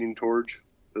been leaning towards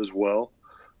as well,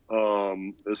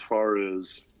 as far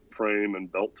as frame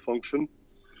and belt function.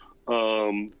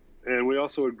 And we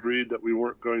also agreed that we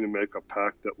weren't going to make a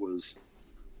pack that was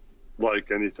like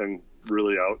anything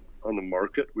really out on the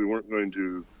market. We weren't going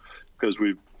to, because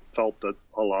we felt that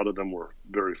a lot of them were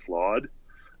very flawed.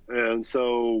 And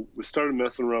so we started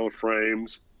messing around with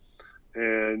frames,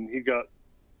 and he got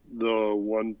the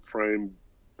one frame,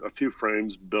 a few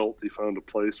frames built. He found a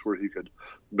place where he could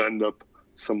bend up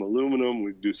some aluminum.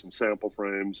 We'd do some sample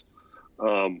frames.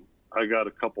 I got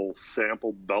a couple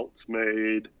sample belts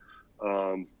made,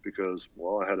 because,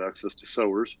 well, I had access to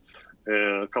sewers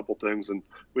and a couple things. And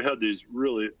we had these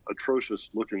really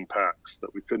atrocious looking packs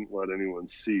that we couldn't let anyone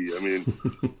see. I mean,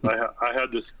 I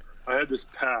had this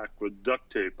pack with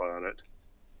duct tape on it.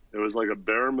 It was like a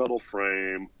bare metal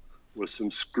frame with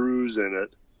some screws in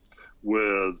it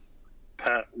with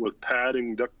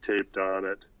padding duct taped on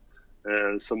it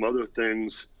and some other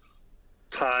things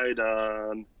tied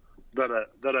on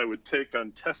that I would take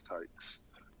on test hikes.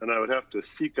 And I would have to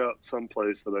seek out some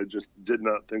place that I just did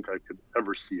not think I could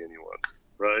ever see anyone,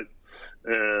 right?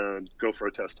 And go for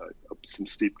a test hike up some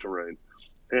steep terrain.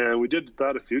 And we did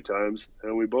that a few times,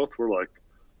 and we both were like,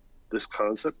 this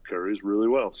concept carries really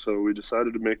well. So we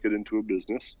decided to make it into a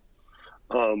business.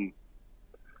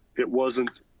 It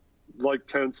wasn't, like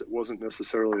tents, it wasn't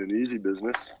necessarily an easy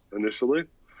business initially.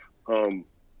 One,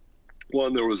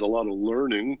 there was a lot of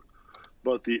learning.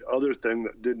 But the other thing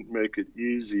that didn't make it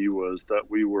easy was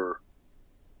that we were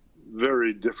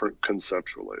very different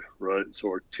conceptually, right?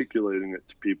 So articulating it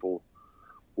to people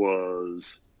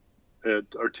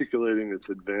articulating its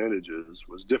advantages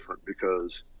was different,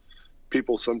 because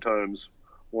people sometimes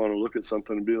want to look at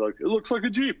something and be like, it looks like a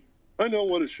Jeep. I know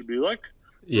what it should be like.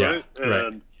 Yeah. Right?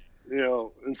 And,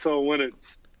 and so when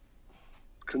it's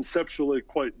conceptually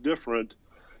quite different,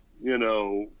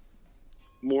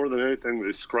 more than anything,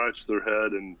 they scratch their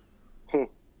head and,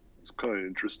 it's kind of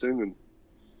interesting,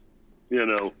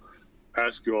 and,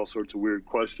 ask you all sorts of weird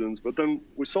questions. But then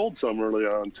we sold some early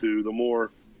on to the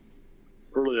more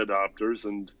early adopters,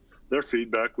 and their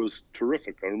feedback was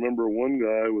terrific. I remember one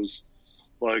guy was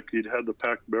like, he'd had the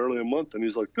pack barely a month, and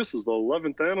he's like, this is the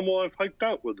 11th animal I've hiked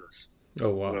out with this. Oh,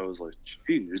 wow. And I was like,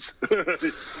 geez,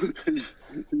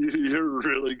 you're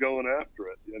really going after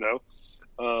it,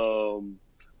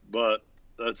 but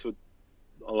that's what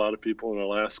a lot of people in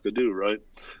Alaska do, right?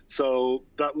 So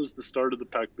that was the start of the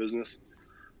pack business.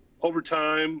 Over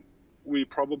time, we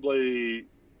probably,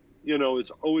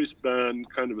 it's always been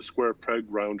kind of a square peg,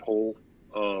 round hole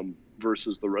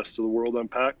versus the rest of the world on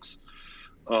packs.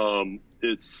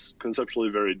 It's conceptually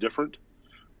very different.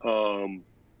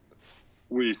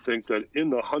 We think that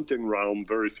in the hunting realm,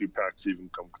 very few packs even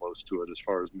come close to it as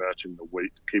far as matching the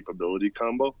weight capability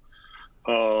combo.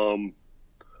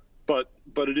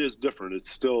 But it is different. It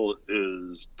still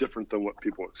is different than what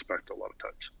people expect a lot of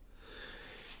times.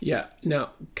 Yeah.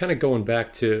 Now, kind of going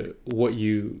back to what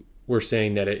you were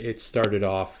saying, that it started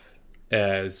off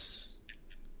as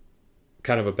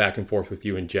kind of a back and forth with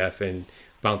you and Jeff and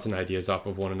bouncing ideas off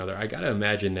of one another. I got to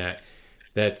imagine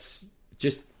that's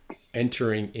just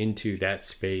entering into that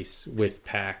space with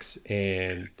packs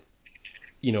and,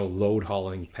 load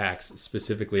hauling packs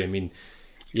specifically. I mean,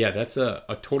 yeah, that's a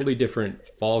totally different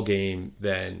ball game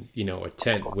than, a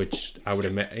tent, which I would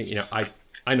imagine,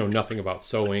 I know nothing about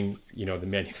sewing, the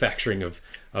manufacturing of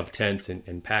tents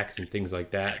and packs and things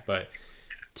like that. But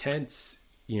tents,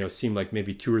 seem like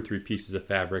maybe 2 or 3 pieces of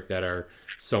fabric that are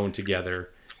sewn together,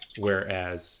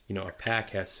 whereas, a pack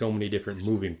has so many different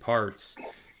moving parts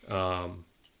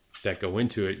that go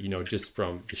into it, just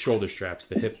from the shoulder straps,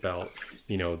 the hip belt,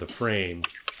 the frame,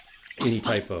 any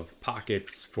type of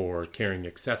pockets for carrying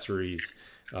accessories,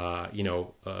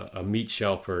 a meat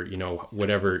shelf, or,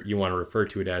 whatever you want to refer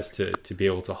to it as, to be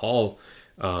able to haul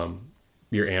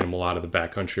your animal out of the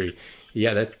backcountry.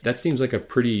 Yeah, that seems like a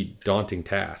pretty daunting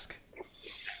task.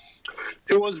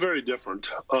 It was very different.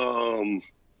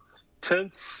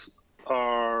 Tents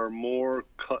are more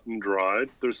cut and dried.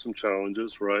 There's some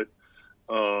challenges, right?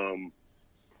 Of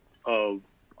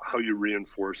how you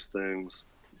reinforce things,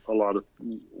 a lot of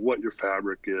what your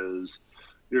fabric is,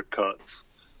 your cuts.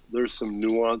 There's some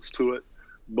nuance to it,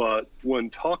 but when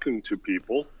talking to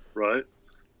people, right,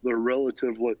 they're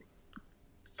relatively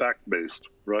fact-based,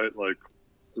 right? Like,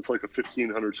 it's like a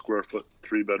 1,500 square foot,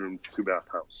 3-bedroom, 2-bath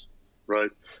house,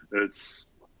 right? It's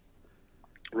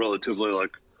relatively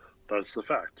like, that's the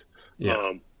fact.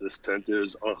 Yeah. This tent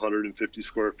is 150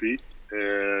 square feet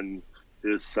and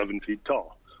is 7 feet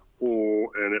tall,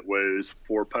 and it weighs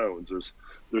 4 pounds.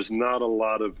 There's not a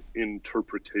lot of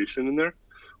interpretation in there.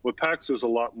 With packs, there's a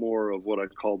lot more of what I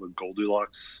call the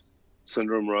Goldilocks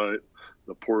syndrome, right?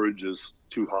 The porridge is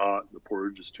too hot, the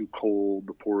porridge is too cold,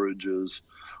 the porridge is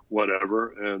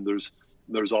whatever. And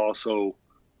there's also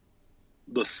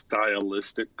the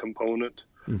stylistic component,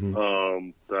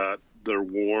 that they're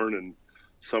worn, and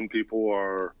some people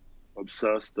are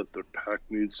obsessed that their pack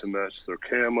needs to match their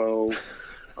camo.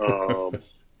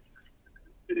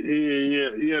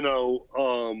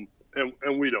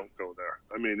 And we don't go there.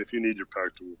 I mean, if you need your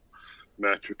pack to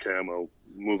match your camo,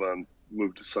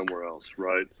 move to somewhere else,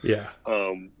 right? Yeah.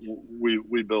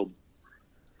 We build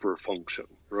for function,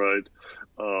 right?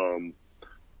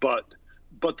 But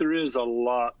there is a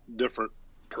lot different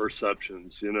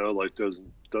perceptions, like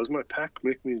does my pack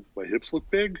make my hips look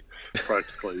big?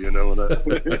 Practically,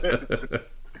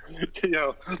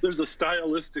 there's a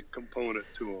stylistic component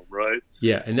to them, right?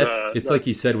 Yeah, and it's like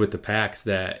you said with the packs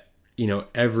that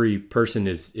every person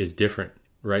is different,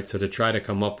 right? So to try to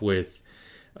come up with,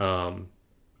 I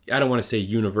don't want to say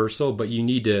universal, but you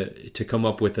need to come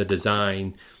up with a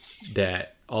design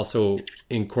that also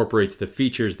incorporates the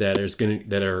features that is going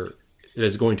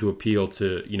to appeal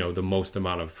to the most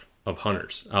amount of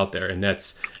hunters out there, and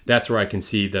that's where I can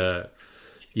see the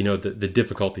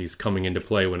difficulties coming into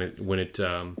play when it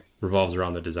revolves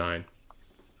around the design.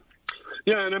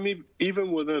 Yeah, and I mean,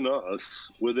 even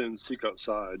within Seek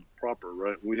Outside proper,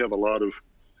 right? We have a lot of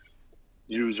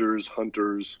users,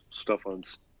 hunters, stuff on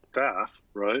staff,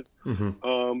 right?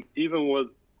 Even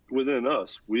within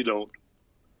us, we don't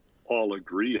all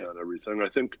agree on everything. I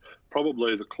think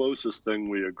probably the closest thing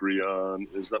we agree on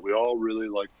is that we all really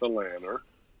like the Lanner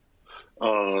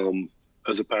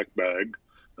as a pack bag,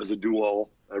 as a dual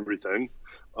everything.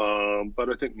 But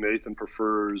I think Nathan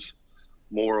prefers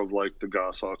more of like the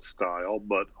Goshawk style,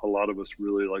 but a lot of us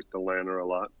really like the Lanner a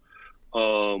lot.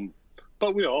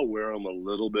 But we all wear them a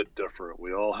little bit different.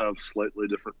 We all have slightly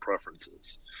different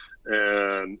preferences,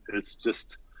 and it's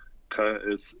just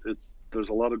there's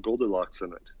a lot of Goldilocks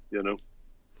in it,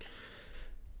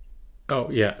 Oh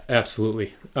yeah,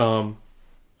 absolutely.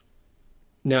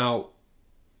 Now,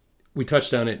 we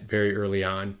touched on it very early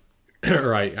on,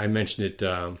 or I mentioned it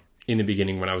in the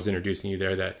beginning when I was introducing you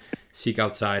there, that Seek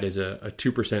Outside is a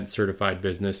 2% certified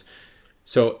business.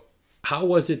 So how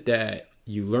was it that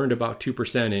you learned about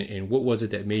 2%, and what was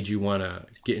it that made you want to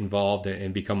get involved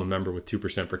and become a member with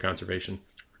 2% for Conservation?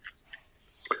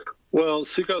 Well,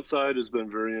 Seek Outside has been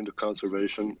very into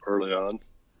conservation early on.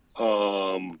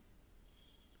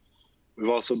 We've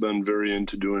also been very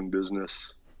into doing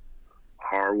business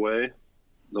our way,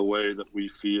 the way that we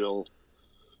feel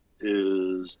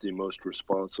is the most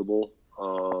responsible,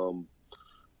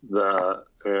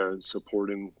 and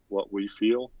supporting what we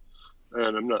feel.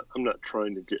 And I'm not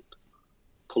trying to get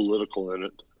political in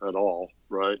it at all,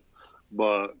 right?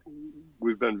 But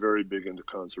we've been very big into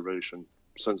conservation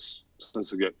since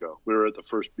the get-go. We were at the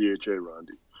first BHA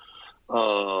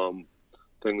Rondi,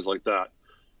 things like that,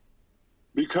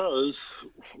 because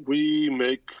we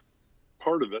make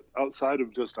part of it outside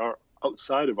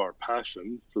of our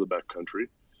passion for the backcountry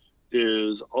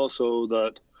is also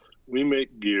that we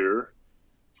make gear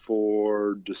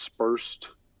for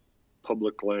dispersed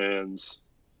public lands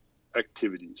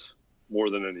activities more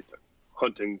than anything.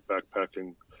 Hunting,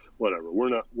 backpacking, whatever.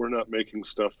 We're not making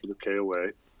stuff for the KOA.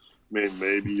 I mean,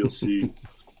 maybe you'll see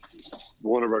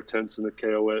one of our tents in the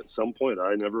KOA at some point.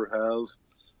 I never have.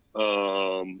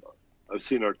 I've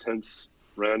seen our tents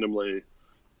randomly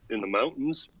in the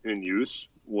mountains in use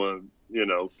when,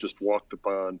 just walked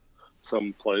upon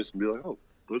some place and be like, oh,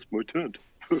 that's my tent.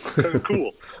 Kind of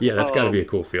cool. Yeah, that's got to be a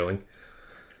cool feeling.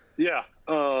 Yeah.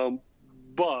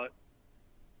 But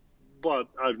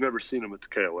I've never seen them at the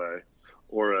KOA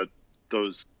or at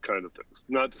those kind of things.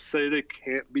 Not to say they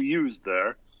can't be used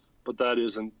there, but that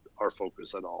isn't our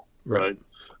focus at all. Right.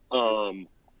 And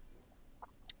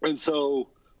so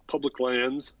public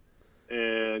lands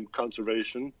and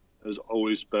conservation has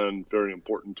always been very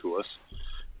important to us.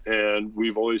 And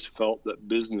we've always felt that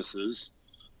businesses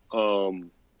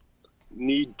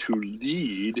need to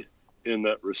lead in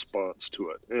that response to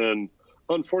it. And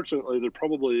unfortunately, there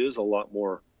probably is a lot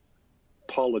more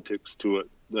politics to it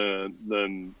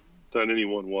than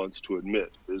anyone wants to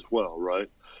admit as well, right?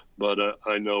 But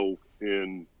I know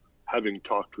in having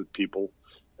talked with people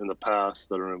in the past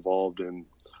that are involved in,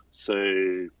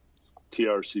 say,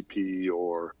 TRCP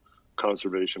or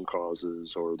conservation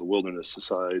causes or the Wilderness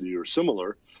Society or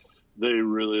similar, they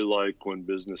really like when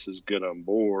businesses get on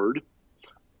board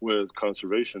with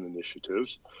conservation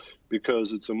initiatives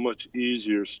because it's a much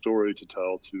easier story to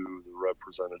tell to the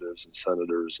representatives and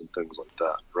senators and things like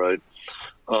that, right?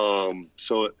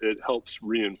 So it helps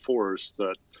reinforce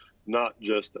that not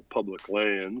just that public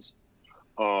lands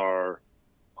are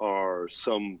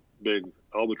some big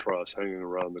albatross hanging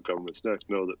around the government's neck.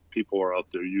 No, that people are out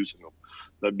there using them,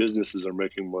 that businesses are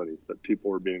making money, that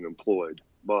people are being employed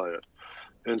by it.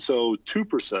 And so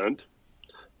 2%,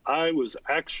 I was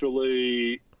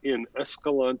actually in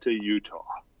Escalante, Utah.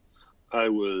 I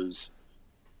was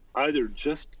either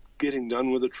just getting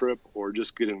done with a trip or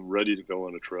just getting ready to go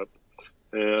on a trip.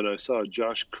 And I saw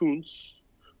Josh Kuntz,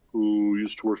 who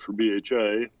used to work for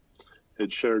BHA,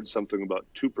 had shared something about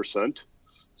 2%.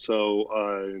 So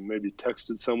I maybe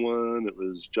texted someone. It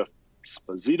was Jeff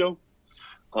Spazito.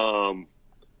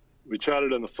 We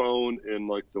chatted on the phone in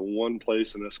like the one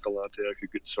place in Escalante I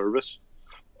could get service.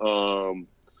 And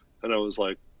I was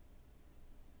like,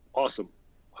 awesome.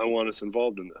 I want us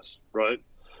involved in this, right?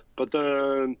 But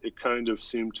then it kind of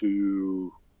seemed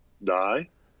to die,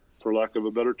 for lack of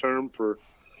a better term, for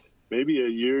maybe a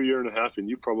year and a half, and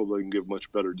you probably can give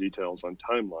much better details on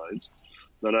timelines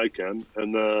than I can.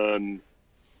 And then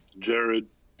Jared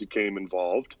became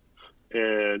involved,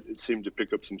 and it seemed to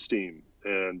pick up some steam,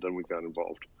 and then we got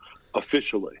involved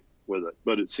officially with it.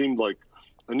 But it seemed like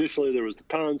initially there was the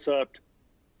concept,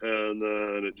 and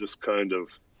then it just kind of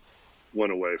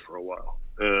went away for a while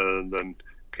and then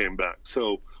came back.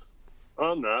 So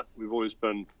on that, we've always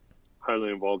been highly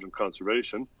involved in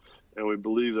conservation, and we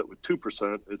believe that with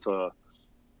 2%, it's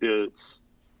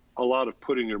a lot of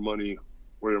putting your money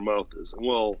where your mouth is. And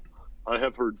well, I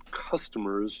have heard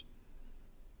customers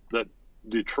that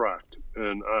detract,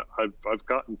 and I've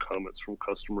gotten comments from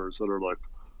customers that are like,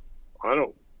 I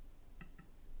don't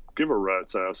give a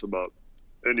rat's ass about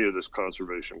any of this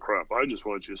conservation crap. I just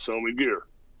want you to sell me gear.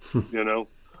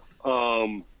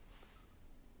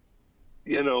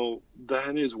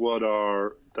 That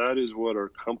is what our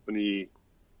company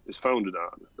is founded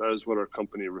on. That is what our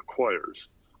company requires.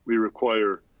 We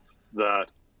require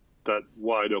that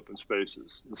wide open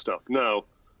spaces and stuff. Now,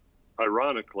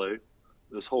 ironically,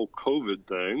 this whole COVID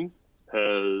thing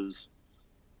has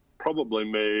probably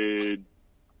made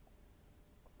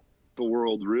the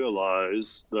world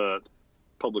realize that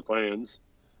public lands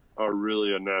are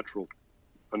really a national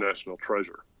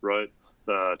treasure, right?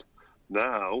 That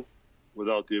now,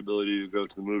 without the ability to go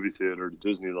to the movie theater, to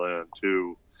Disneyland,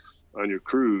 to on your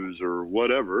cruise or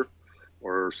whatever,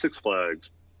 or Six Flags,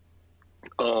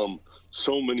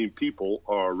 so many people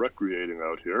are recreating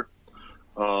out here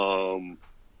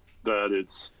that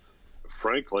it's,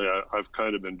 frankly, I've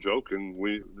kind of been joking.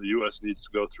 The U.S. needs to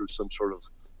go through some sort of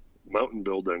mountain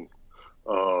building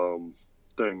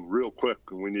thing real quick,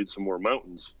 and we need some more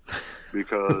mountains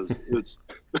because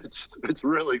it's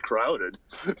really crowded.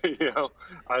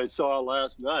 I saw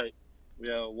last night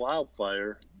a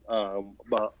wildfire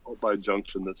by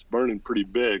Junction that's burning pretty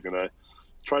big, and I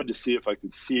tried to see if I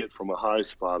could see it from a high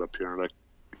spot up here, and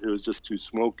it was just too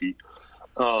smoky.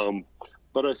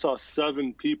 But I saw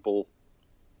 7 people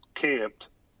camped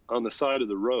on the side of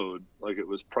the road, like it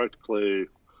was practically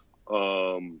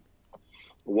a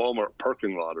Walmart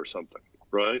parking lot or something,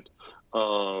 right?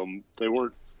 They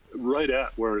weren't right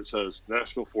at where it says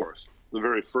National Forest, the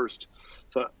very first.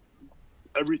 So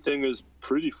everything is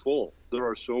pretty full. There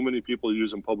are so many people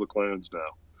using public lands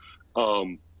now.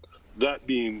 That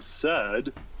being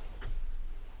said,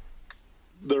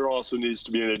 there also needs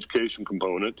to be an education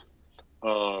component.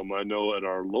 I know at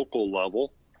our local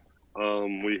level,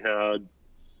 we had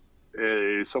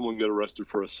someone get arrested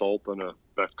for assault on a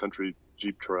backcountry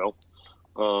Jeep trail.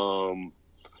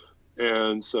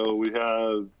 And so we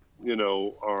have,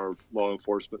 our law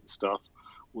enforcement stuff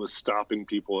was stopping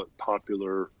people at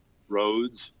popular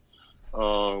roads,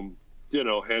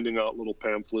 handing out little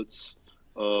pamphlets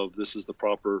of this is the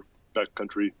proper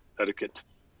backcountry etiquette,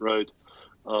 right?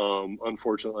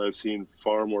 Unfortunately, I've seen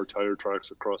far more tire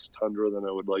tracks across tundra than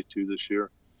I would like to this year.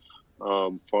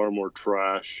 Far more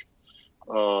trash.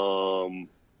 And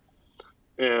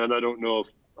I don't know if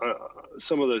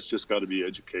some of that's just got to be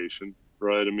education,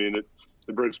 right? I mean, it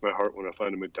breaks my heart when I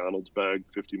find a McDonald's bag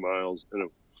 50 miles in a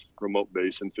remote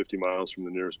basin 50 miles from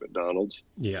the nearest McDonald's.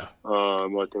 Yeah.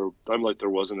 I'm like there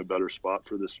wasn't a better spot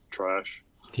for this trash.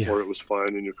 Yeah. Or it was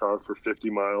fine in your car for 50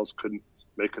 miles, couldn't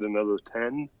make it another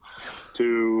 10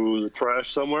 to the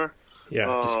trash somewhere. Yeah,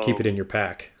 just keep it in your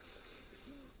pack.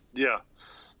 Yeah.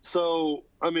 So,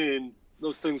 I mean,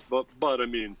 those things, but I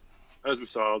mean, as we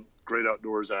saw, Great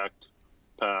Outdoors Act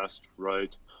passed,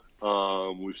 right?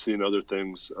 We've seen other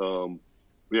things.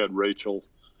 We had Rachel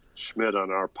Schmidt on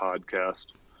our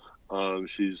podcast.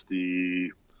 She's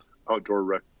the outdoor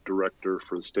rec director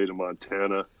for the state of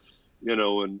Montana,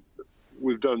 and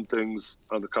we've done things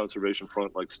on the conservation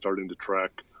front, like starting to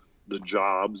track the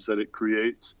jobs that it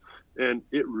creates. And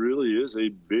it really is a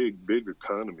big, big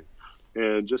economy.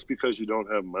 And just because you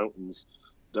don't have mountains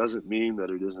doesn't mean that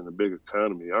it isn't a big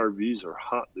economy. RVs are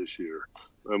hot this year.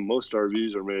 Most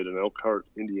RVs are made in Elkhart,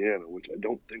 Indiana, which I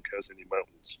don't think has any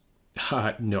mountains.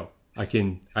 No, I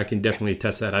can definitely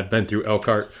attest that. I've been through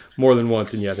Elkhart more than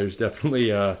once, and yeah, there's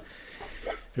definitely there's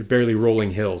barely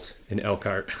rolling hills in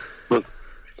Elkhart.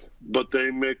 But they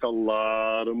make a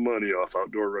lot of money off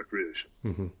outdoor recreation.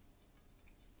 Mm-hmm.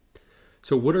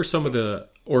 So what are some of the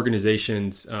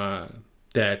organizations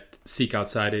that Seek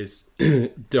Outside is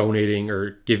donating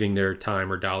or giving their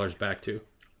time or dollars back to?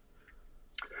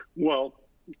 Well,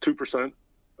 2%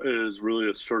 is really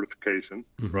a certification,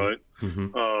 mm-hmm. right?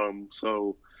 Mm-hmm.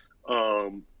 So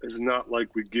it's not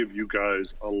like we give you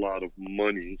guys a lot of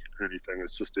money or anything.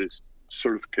 It's just a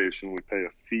certification. We pay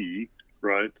a fee,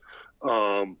 right?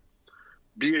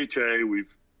 BHA,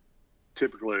 we've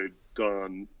typically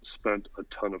spent a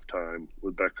ton of time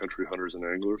with backcountry hunters and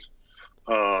anglers.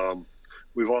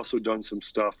 We've also done some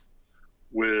stuff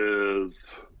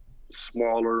with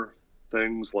smaller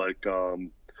things like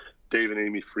Dave and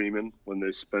Amy Freeman when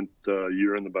they spent a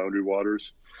year in the Boundary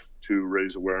Waters to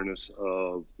raise awareness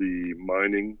of the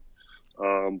mining,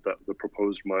 the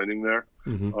proposed mining there.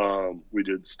 Mm-hmm. We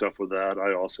did stuff with that.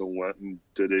 I also went and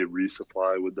did a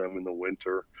resupply with them in the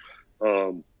winter.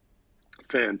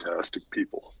 Fantastic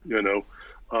people,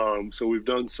 So we've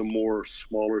done some more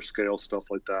smaller scale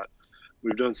stuff like that.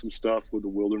 We've done some stuff with the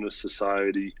Wilderness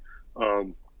Society.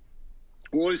 We're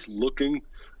always looking.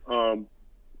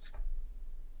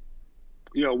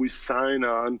 We sign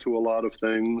on to a lot of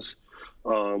things.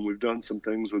 We've done some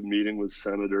things with meeting with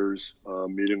senators,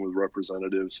 meeting with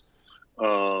representatives.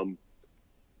 And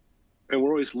we're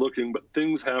always looking, but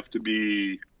things have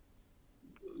to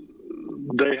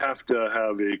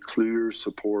have a clear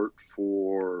support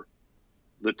for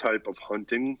the type of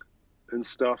hunting and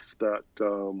stuff that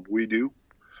we do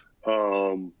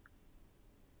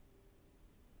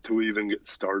to even get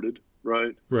started,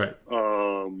 right? Right.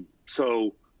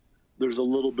 So there's a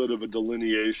little bit of a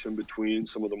delineation between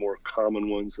some of the more common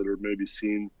ones that are maybe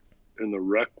seen in the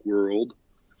rec world,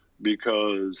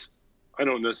 because I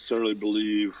don't necessarily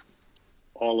believe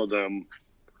all of them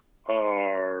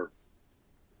are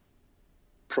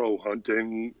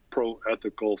pro-hunting,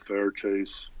 pro-ethical, fair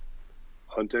chase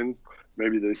hunting.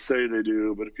 Maybe they say they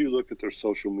do, but if you look at their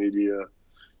social media,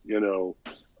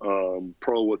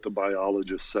 pro what the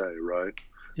biologists say, right?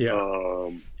 Yeah.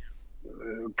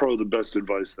 Pro the best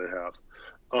advice they have.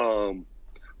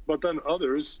 But then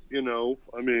others,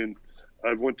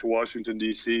 I've went to Washington,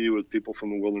 D.C. with people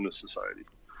from the Wilderness Society.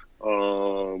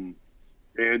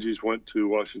 Angie's went to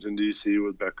Washington, D.C.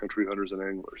 with backcountry hunters and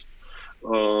anglers.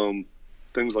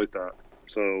 Things like that.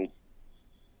 So.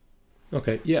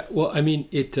 Okay. Yeah. Well, I mean,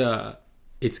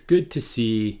 it's good to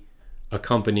see a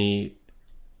company,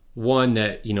 one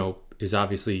that, is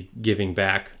obviously giving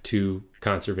back to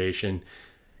conservation,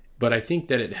 but I think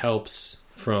that it helps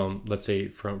from, let's say,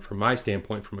 from my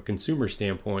standpoint, from a consumer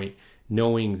standpoint,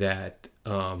 knowing that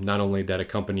not only that a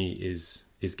company is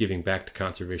giving back to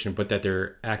conservation, but that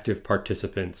they're active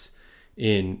participants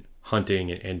in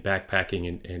hunting and backpacking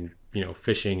and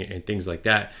fishing and things like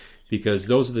that, because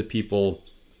those are the people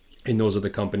and those are the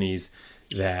companies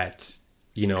that,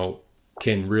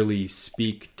 can really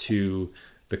speak to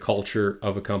the culture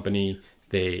of a company.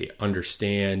 They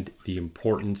understand the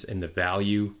importance and the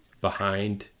value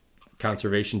behind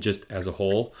conservation just as a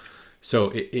whole.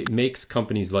 So it makes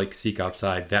companies like Seek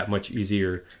Outside that much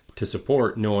easier to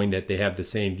support, knowing that they have the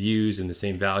same views and the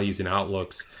same values and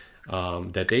outlooks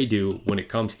that they do when it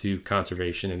comes to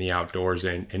conservation and the outdoors,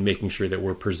 and making sure that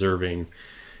we're preserving,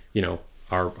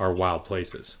 our wild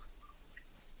places.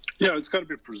 Yeah, it's got to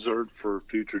be preserved for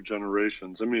future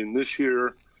generations. I mean, this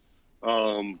year,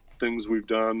 things we've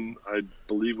done, I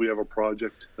believe we have a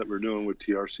project that we're doing with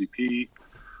TRCP.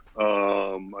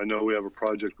 I know we have a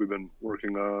project we've been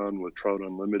working on with Trout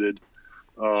Unlimited.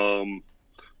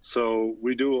 So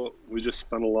we just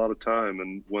spend a lot of time,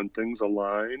 and when things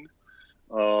align,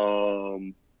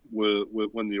 when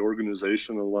the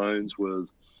organization aligns with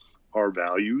our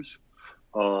values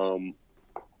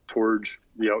towards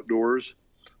the outdoors,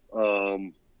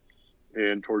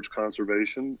 and towards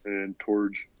conservation and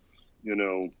towards,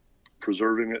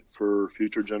 preserving it for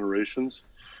future generations,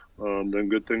 then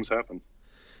good things happen.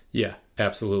 Yeah,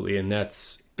 absolutely. And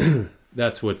that's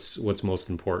what's most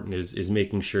important is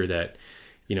making sure that,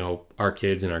 our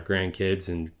kids and our grandkids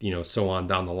and, so on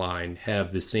down the line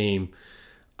have the same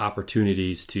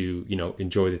opportunities to,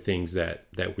 enjoy the things that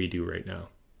we do right now.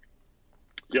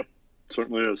 Yep,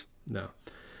 certainly is. No.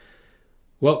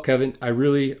 Well, Kevin, I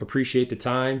really appreciate the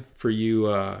time for you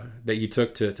that you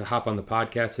took to hop on the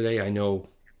podcast today. I know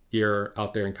you're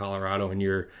out there in Colorado and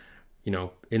you're,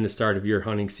 in the start of your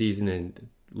hunting season and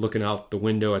looking out the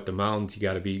window at the mountains. You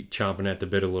got to be chomping at the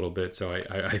bit a little bit. So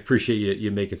I appreciate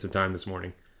you making some time this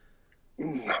morning.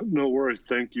 No worries.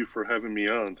 Thank you for having me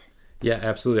on. Yeah,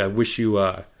 absolutely. I wish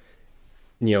you,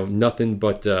 nothing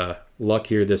but luck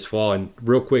here this fall. And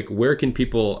real quick, where can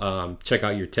people check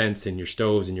out your tents and your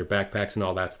stoves and your backpacks and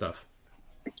all that stuff?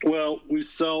 Well, we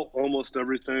sell almost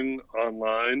everything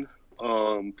online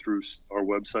through our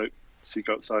website,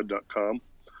 seekoutside.com.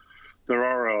 There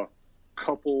are a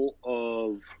couple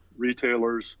of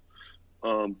retailers,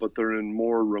 but they're in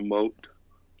more remote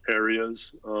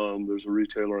areas. There's a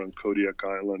retailer on Kodiak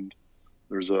Island.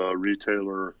 There's a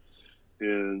retailer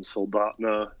in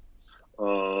Soldotna.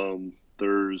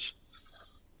 There's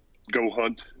Go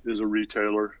Hunt is a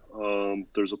retailer.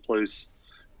 There's a place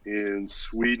in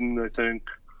Sweden, I think,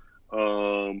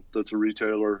 that's a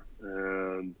retailer,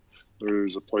 and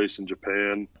there's a place in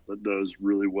Japan that does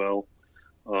really well.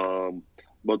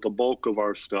 But the bulk of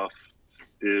our stuff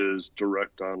is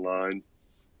direct online,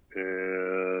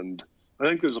 and I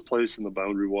think there's a place in the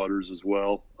Boundary Waters as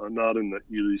well, not in the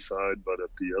Ely side, but at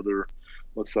the other,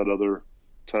 what's that other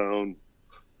town?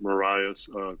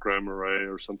 Grand Marais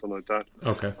or something like that.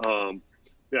 Okay.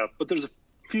 Yeah, but there's a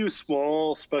few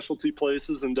small specialty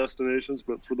places and destinations,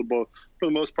 but for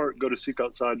the most part, go to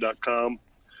seekoutside.com.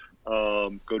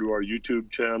 Go to our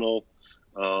YouTube channel.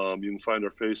 You can find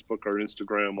our Facebook, our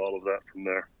Instagram, all of that from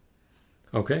there.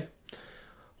 Okay.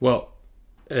 Well,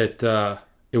 it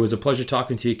was a pleasure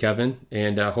talking to you, Kevin,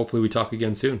 and hopefully we talk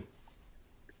again soon.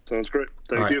 Sounds great.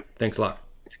 Thank you. Thanks a lot.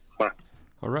 Bye.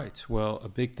 All right. Well, a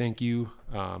big thank you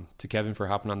to Kevin for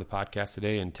hopping on the podcast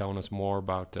today and telling us more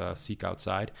about Seek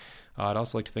Outside. I'd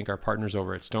also like to thank our partners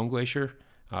over at Stone Glacier.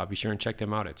 Be sure and check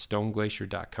them out at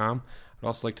stoneglacier.com. I'd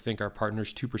also like to thank our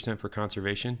partners, 2% for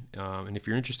Conservation. And if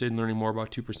you're interested in learning more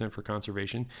about 2% for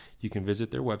Conservation, you can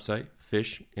visit their website,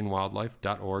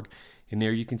 fishandwildlife.org. And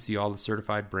there you can see all the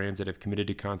certified brands that have committed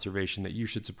to conservation that you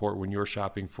should support when you're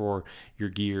shopping for your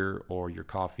gear or your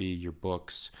coffee, your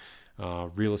books,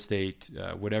 real estate,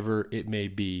 whatever it may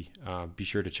be. Be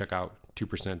sure to check out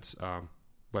 2%'s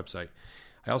website.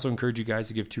 I also encourage you guys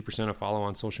to give 2% a follow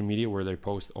on social media, where they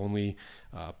post only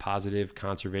positive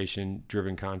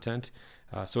conservation-driven content.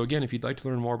 So again, if you'd like to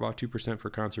learn more about 2% for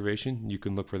Conservation, you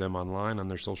can look for them online on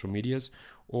their social medias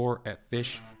or at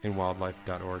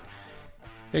fishandwildlife.org.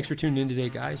 Thanks for tuning in today,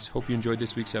 guys. Hope you enjoyed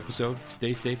this week's episode.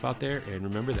 Stay safe out there, and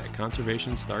remember that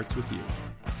conservation starts with you.